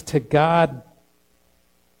obedience to God.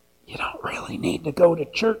 You don't really need to go to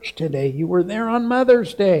church today. You were there on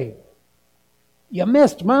Mother's Day. You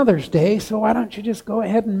missed Mother's Day, so why don't you just go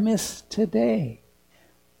ahead and miss today?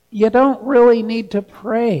 You don't really need to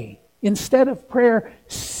pray. Instead of prayer,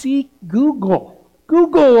 seek Google.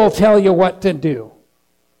 Google will tell you what to do.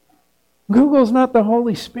 Google's not the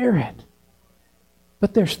Holy Spirit.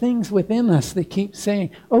 But there's things within us that keep saying,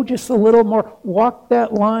 oh, just a little more. Walk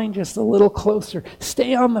that line just a little closer.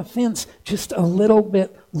 Stay on the fence just a little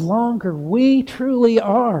bit longer. We truly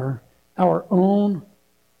are our own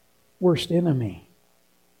worst enemy.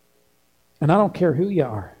 And I don't care who you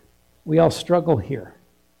are. We all struggle here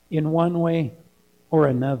in one way or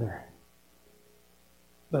another.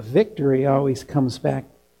 But victory always comes back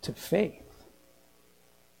to faith.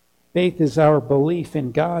 Faith is our belief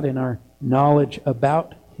in God and our knowledge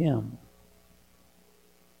about Him.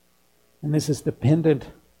 And this is dependent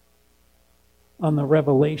on the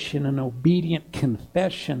revelation and obedient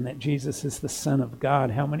confession that Jesus is the Son of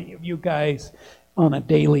God. How many of you guys on a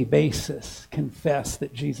daily basis confess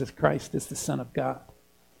that Jesus Christ is the Son of God?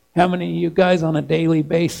 How many of you guys on a daily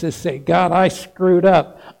basis say, God, I screwed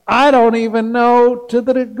up. I don't even know to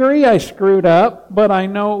the degree I screwed up, but I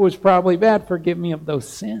know it was probably bad. Forgive me of those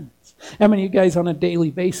sins. How many of you guys on a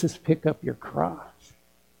daily basis pick up your cross?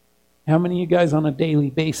 How many of you guys on a daily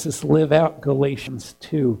basis live out Galatians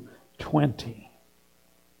 2:20?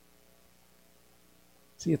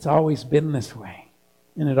 See, it's always been this way,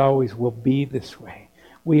 and it always will be this way.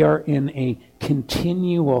 We are in a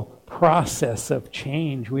continual process of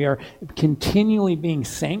change. We are continually being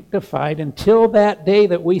sanctified until that day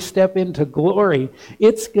that we step into glory.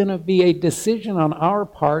 It's going to be a decision on our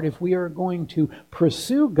part if we are going to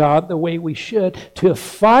pursue God the way we should, to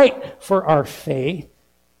fight for our faith,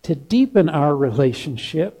 to deepen our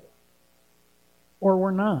relationship, or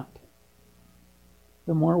we're not.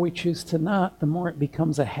 The more we choose to not, the more it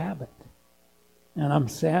becomes a habit. And I'm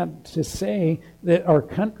sad to say that our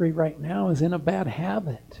country right now is in a bad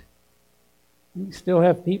habit. We still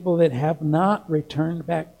have people that have not returned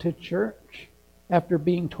back to church after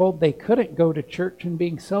being told they couldn't go to church and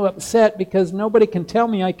being so upset because nobody can tell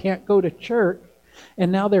me I can't go to church.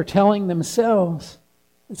 And now they're telling themselves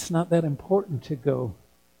it's not that important to go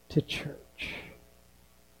to church.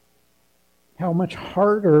 How much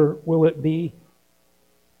harder will it be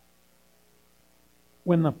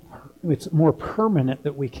when it's more permanent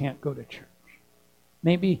that we can't go to church?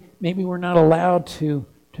 Maybe we're not allowed to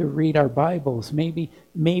read our Bibles.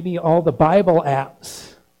 Maybe all the Bible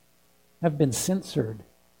apps have been censored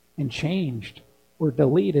and changed or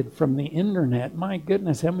deleted from the internet. My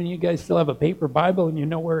goodness, how many of you guys still have a paper Bible and you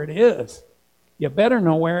know where it is? You better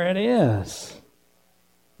know where it is.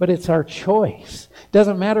 But it's our choice.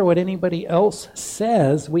 Doesn't matter what anybody else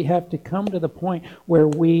says. We have to come to the point where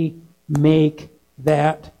we make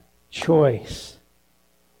that choice.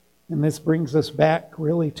 And this brings us back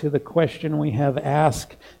really to the question we have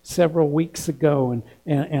asked several weeks ago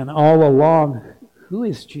and all along. Who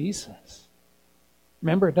is Jesus?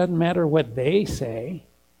 Remember, it doesn't matter what they say.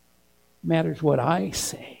 It matters what I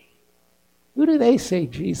say. Who do they say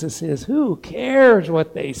Jesus is? Who cares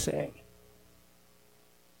what they say?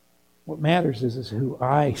 What matters is who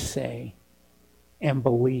I say and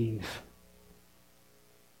believe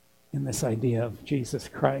in this idea of Jesus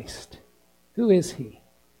Christ. Who is He?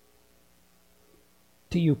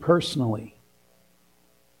 To you personally.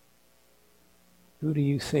 Who do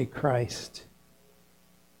you say Christ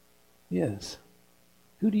is?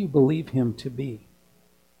 Who do you believe him to be?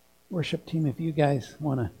 Worship team, if you guys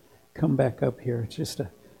want to come back up here,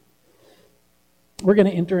 we're going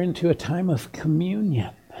to enter into a time of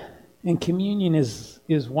communion. And communion is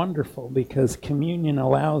wonderful because communion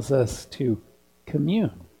allows us to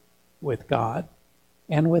commune with God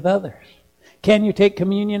and with others. Can you take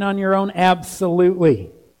communion on your own?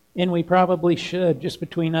 Absolutely. And we probably should, just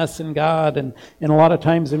between us and God. And a lot of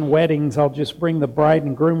times in weddings, I'll just bring the bride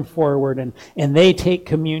and groom forward, and they take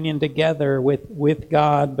communion together with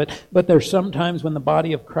God. But there's sometimes when the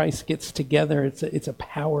body of Christ gets together, it's a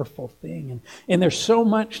powerful thing. And there's so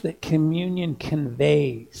much that communion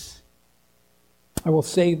conveys. I will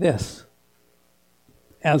say this.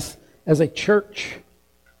 As a church,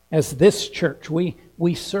 as this church, we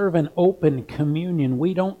serve an open communion.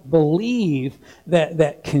 We don't believe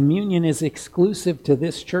that communion is exclusive to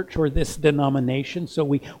this church or this denomination, so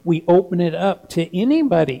we open it up to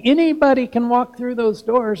anybody. Anybody can walk through those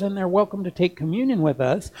doors and they're welcome to take communion with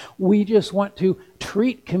us. We just want to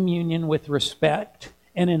treat communion with respect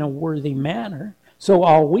and in a worthy manner. So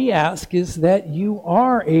all we ask is that you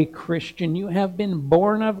are a Christian. You have been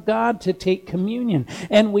born of God to take communion.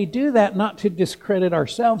 And we do that not to discredit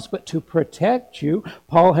ourselves, but to protect you.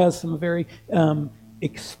 Paul has some very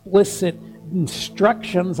explicit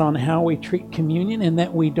instructions on how we treat communion, and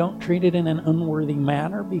that we don't treat it in an unworthy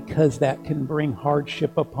manner, because that can bring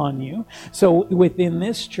hardship upon you. So within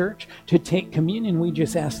this church, to take communion, we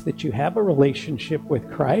just ask that you have a relationship with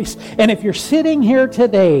Christ. And if you're sitting here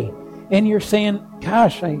today and you're saying,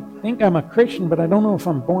 gosh, I think I'm a Christian, but I don't know if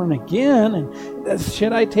I'm born again, and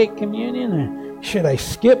should I take communion, or should I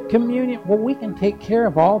skip communion? Well, we can take care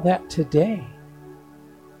of all that today.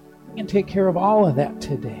 We can take care of all of that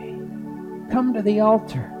today. Come to the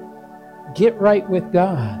altar. Get right with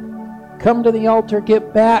God. Come to the altar.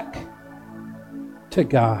 Get back to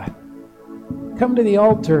God. Come to the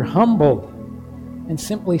altar humbled and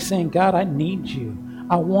simply saying, God, I need you.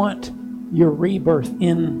 I want your rebirth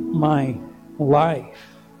in my life.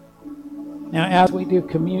 Now, as we do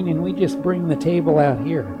communion, we just bring the table out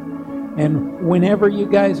here. And whenever you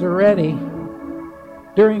guys are ready,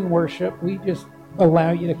 during worship, we just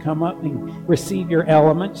allow you to come up and receive your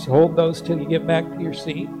elements. Hold those till you get back to your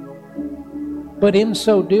seat. But in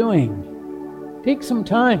so doing, take some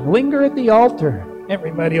time. Linger at the altar.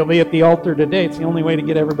 Everybody will be at the altar today. It's the only way to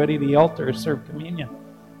get everybody to the altar is serve communion.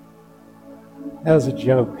 That was a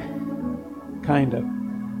joke. Kind of.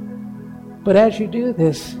 But as you do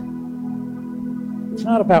this, it's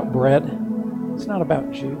not about bread. It's not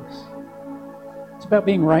about juice. It's about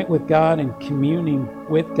being right with God and communing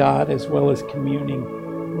with God as well as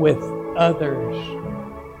communing with others.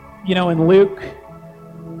 You know, in Luke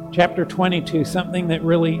chapter 22, something that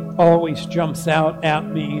really always jumps out at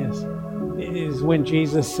me is when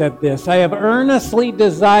Jesus said this, I have earnestly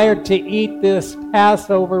desired to eat this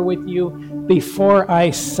Passover with you before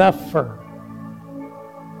I suffer.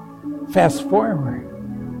 Fast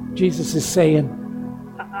forward, Jesus is saying,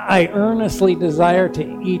 I earnestly desire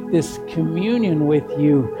to eat this communion with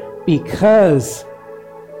you because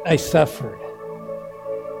I suffered.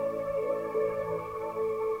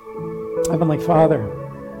 Heavenly Father,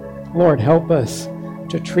 Lord, help us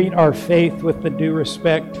to treat our faith with the due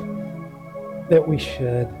respect that we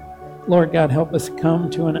should. Lord God, help us come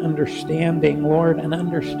to an understanding, Lord, an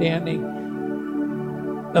understanding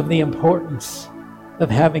of the importance of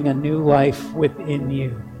having a new life within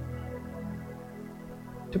you.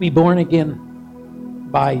 To be born again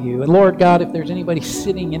by you. And Lord God, if there's anybody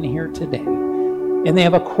sitting in here today and they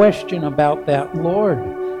have a question about that, Lord,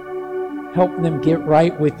 help them get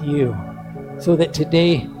right with you so that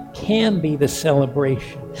today can be the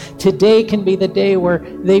celebration. Today can be the day where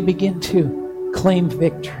they begin to claim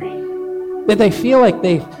victory. That they feel like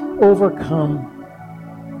they've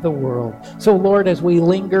overcome the world. So Lord, as we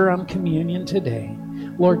linger on communion today,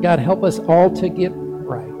 Lord God, help us all to get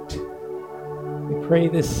right. We pray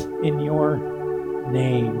this in your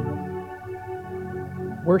name.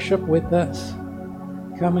 Worship with us.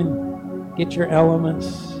 Come and get your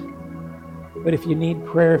elements. But if you need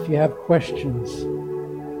prayer, if you have questions,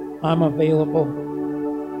 I'm available.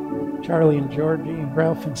 Charlie and Georgie,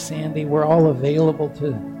 Ralph and Sandy, we're all available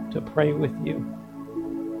to pray with you.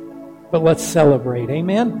 But let's celebrate.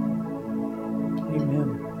 Amen?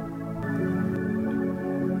 Amen.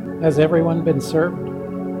 Has everyone been served?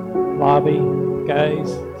 Lobby,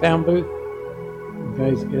 guys, sound booth? You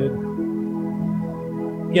guys good?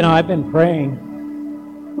 You know, I've been praying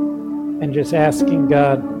and just asking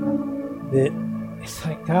God that, it's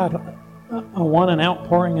like, God, I want an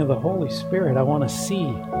outpouring of the Holy Spirit. I want to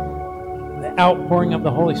see the outpouring of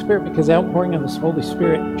the Holy Spirit, because the outpouring of the Holy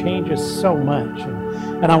Spirit changes so much.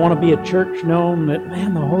 And I want to be a church known that,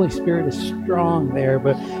 man, the Holy Spirit is strong there,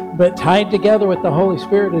 but tied together with the Holy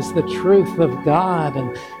Spirit is the truth of God.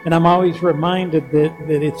 And I'm always reminded that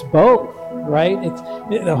it's both, right?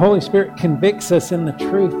 The Holy Spirit convicts us in the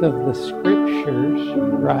truth of the Scriptures,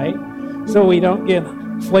 right? So we don't get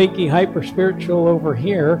flaky, hyper-spiritual over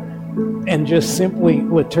here and just simply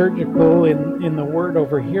liturgical in the Word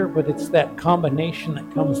over here, but it's that combination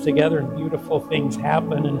that comes together and beautiful things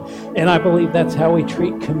happen. And I believe that's how we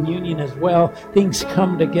treat communion as well. Things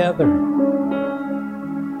come together.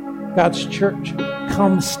 God's church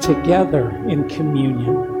comes together in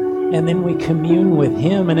communion, and then we commune with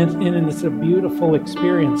Him, and it's a beautiful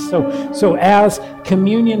experience. So as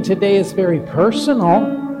communion today is very personal,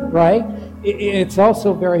 right? It's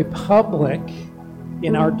also very public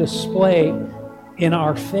in our display, in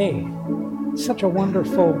our faith. Such a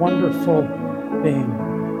wonderful, wonderful thing.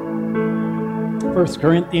 1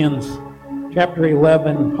 Corinthians chapter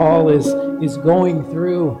 11, Paul is going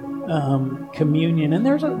through communion, and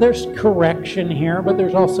there's correction here, but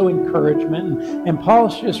there's also encouragement, and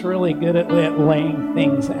Paul's just really good at laying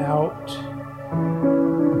things out.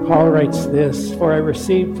 And Paul writes this: "For I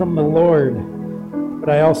received from the Lord, but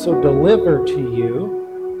I also delivered to you,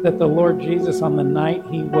 that the Lord Jesus, on the night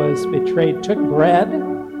he was betrayed, took bread,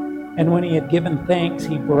 and when he had given thanks,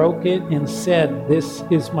 he broke it and said, 'This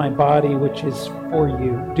is my body, which is for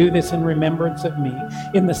you. Do this in remembrance of me.'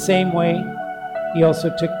 In the same way, he also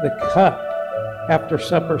took the cup after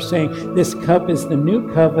supper, saying, 'This cup is the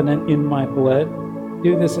new covenant in my blood.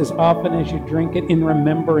 Do this as often as you drink it in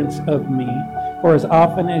remembrance of me. For as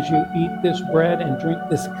often as you eat this bread and drink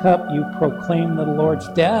this cup, you proclaim the Lord's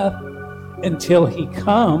death until he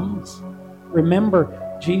comes.' Remember,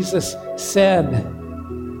 Jesus said,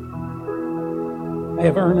 'I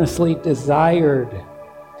have earnestly desired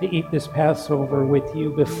to eat this Passover with you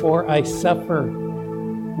before I suffer.'"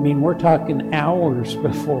 I mean, we're talking hours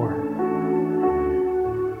before.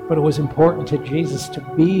 But it was important to Jesus to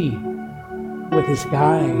be with his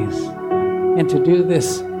guys and to do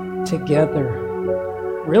this together,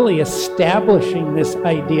 really establishing this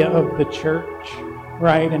idea of the church,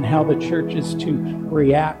 right? And how the church is to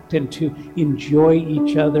react and to enjoy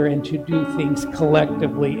each other and to do things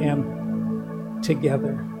collectively and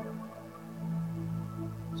together.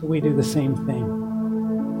 So we do the same thing.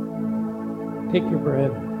 Take your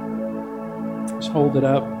bread. Just hold it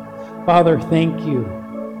up. Father, thank you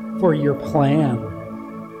for your plan.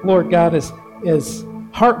 Lord God, as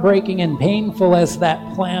heartbreaking and painful as that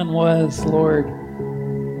plan was, Lord,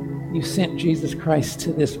 you sent Jesus Christ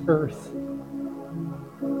to this earth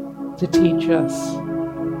to teach us,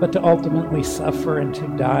 but to ultimately suffer and to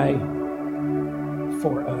die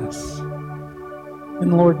for us.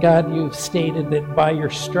 And Lord God, you've stated that by your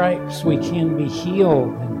stripes we can be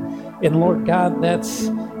healed. And Lord God, that's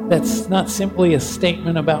not simply a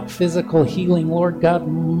statement about physical healing. Lord God,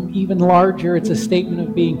 even larger, it's a statement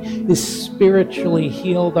of being spiritually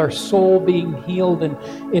healed, our soul being healed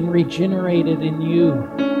and regenerated in you.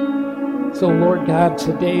 So Lord God,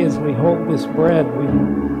 today as we hold this bread,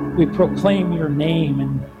 we proclaim your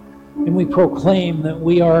name, and we proclaim that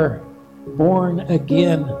we are born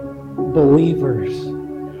again believers,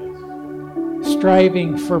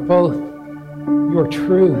 striving for both your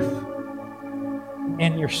truth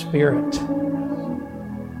and your spirit.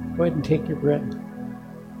 Go ahead and take your bread.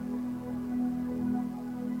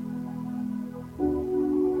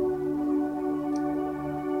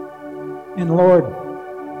 And Lord,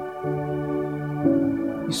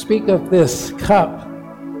 you speak of this cup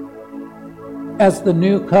as the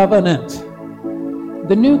new covenant.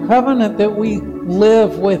 The new covenant that we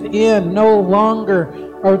live within. No longer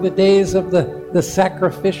are the days of the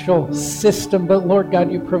sacrificial system, but Lord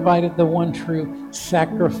God, you provided the one true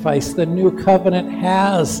sacrifice. The new covenant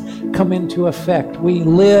has come into effect. We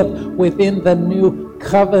live within the new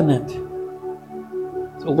covenant.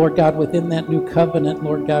 So Lord God, within that new covenant,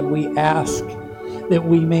 Lord God, we ask that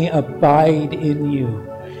we may abide in you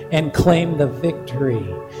and claim the victory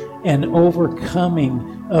and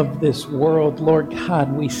overcoming of this world. Lord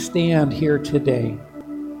God, we stand here today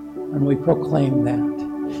and we proclaim that.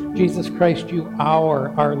 Jesus Christ, you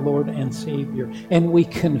are our Lord and Savior. And we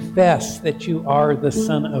confess that you are the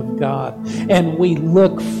Son of God. And we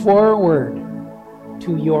look forward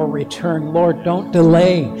to your return. Lord, don't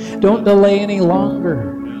delay. Don't delay any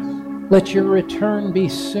longer. Let your return be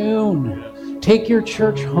soon. Take your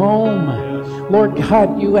church home. Lord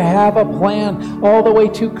God, you have a plan all the way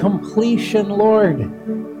to completion, Lord.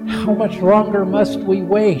 How much longer must we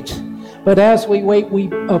wait? But as we wait, we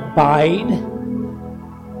abide.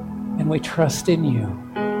 And we trust in you,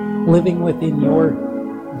 living within your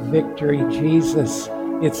victory. Jesus,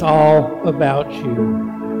 it's all about you.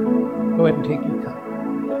 Go ahead and take your cup.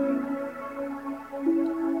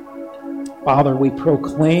 Father, we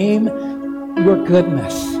proclaim your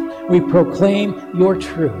goodness. We proclaim your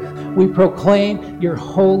truth. We proclaim your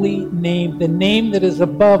holy name, the name that is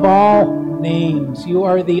above all names. You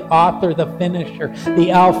are the author, the finisher, the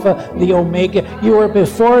Alpha, the Omega. You are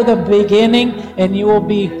before the beginning, and you will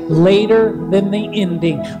be later than the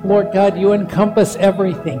ending. Lord God, you encompass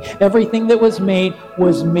everything. Everything that was made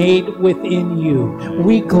within you.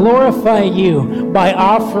 We glorify you by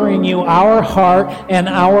offering you our heart and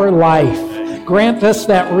our life. Grant us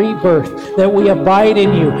that rebirth, that we abide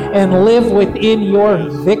in you and live within your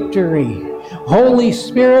victory. Holy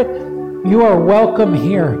Spirit, you are welcome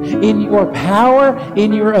here in your power,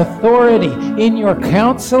 in your authority, in your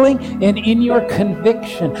counseling, and in your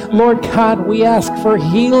conviction. Lord God, we ask for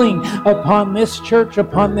healing upon this church,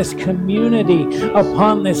 upon this community,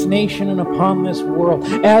 upon this nation, and upon this world.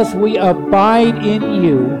 As we abide in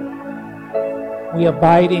you, we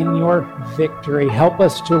abide in your victory. Help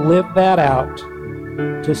us to live that out,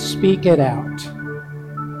 to speak it out,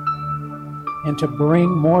 and to bring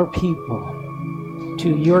more people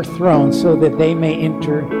to your throne so that they may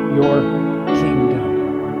enter your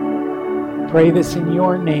kingdom. Pray this in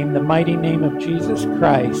your name, the mighty name of Jesus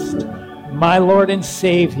Christ, my Lord and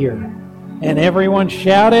Savior. And everyone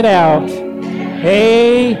shout it out,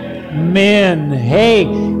 Amen. Hey,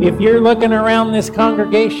 if you're looking around this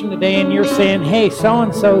congregation today and you're saying, hey,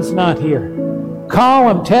 so-and-so's not here, call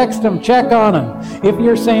them, text them, check on them. If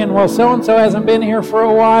you're saying, well, so-and-so hasn't been here for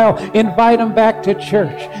a while, invite them back to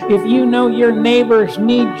church. If you know your neighbors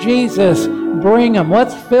need Jesus, bring them.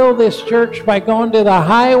 Let's fill this church by going to the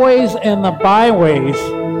highways and the byways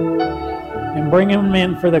and bring them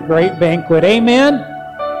in for the great banquet. Amen?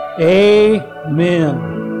 Amen.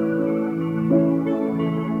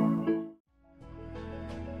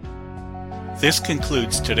 This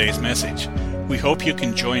concludes today's message. We hope you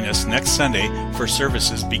can join us next Sunday for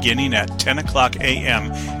services beginning at 10 o'clock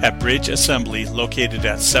a.m. at Bridge Assembly located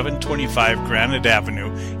at 725 Granite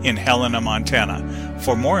Avenue in Helena, Montana.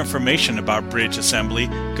 For more information about Bridge Assembly,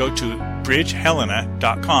 go to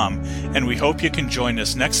bridgehelena.com, and we hope you can join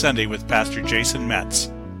us next Sunday with Pastor Jason Metz.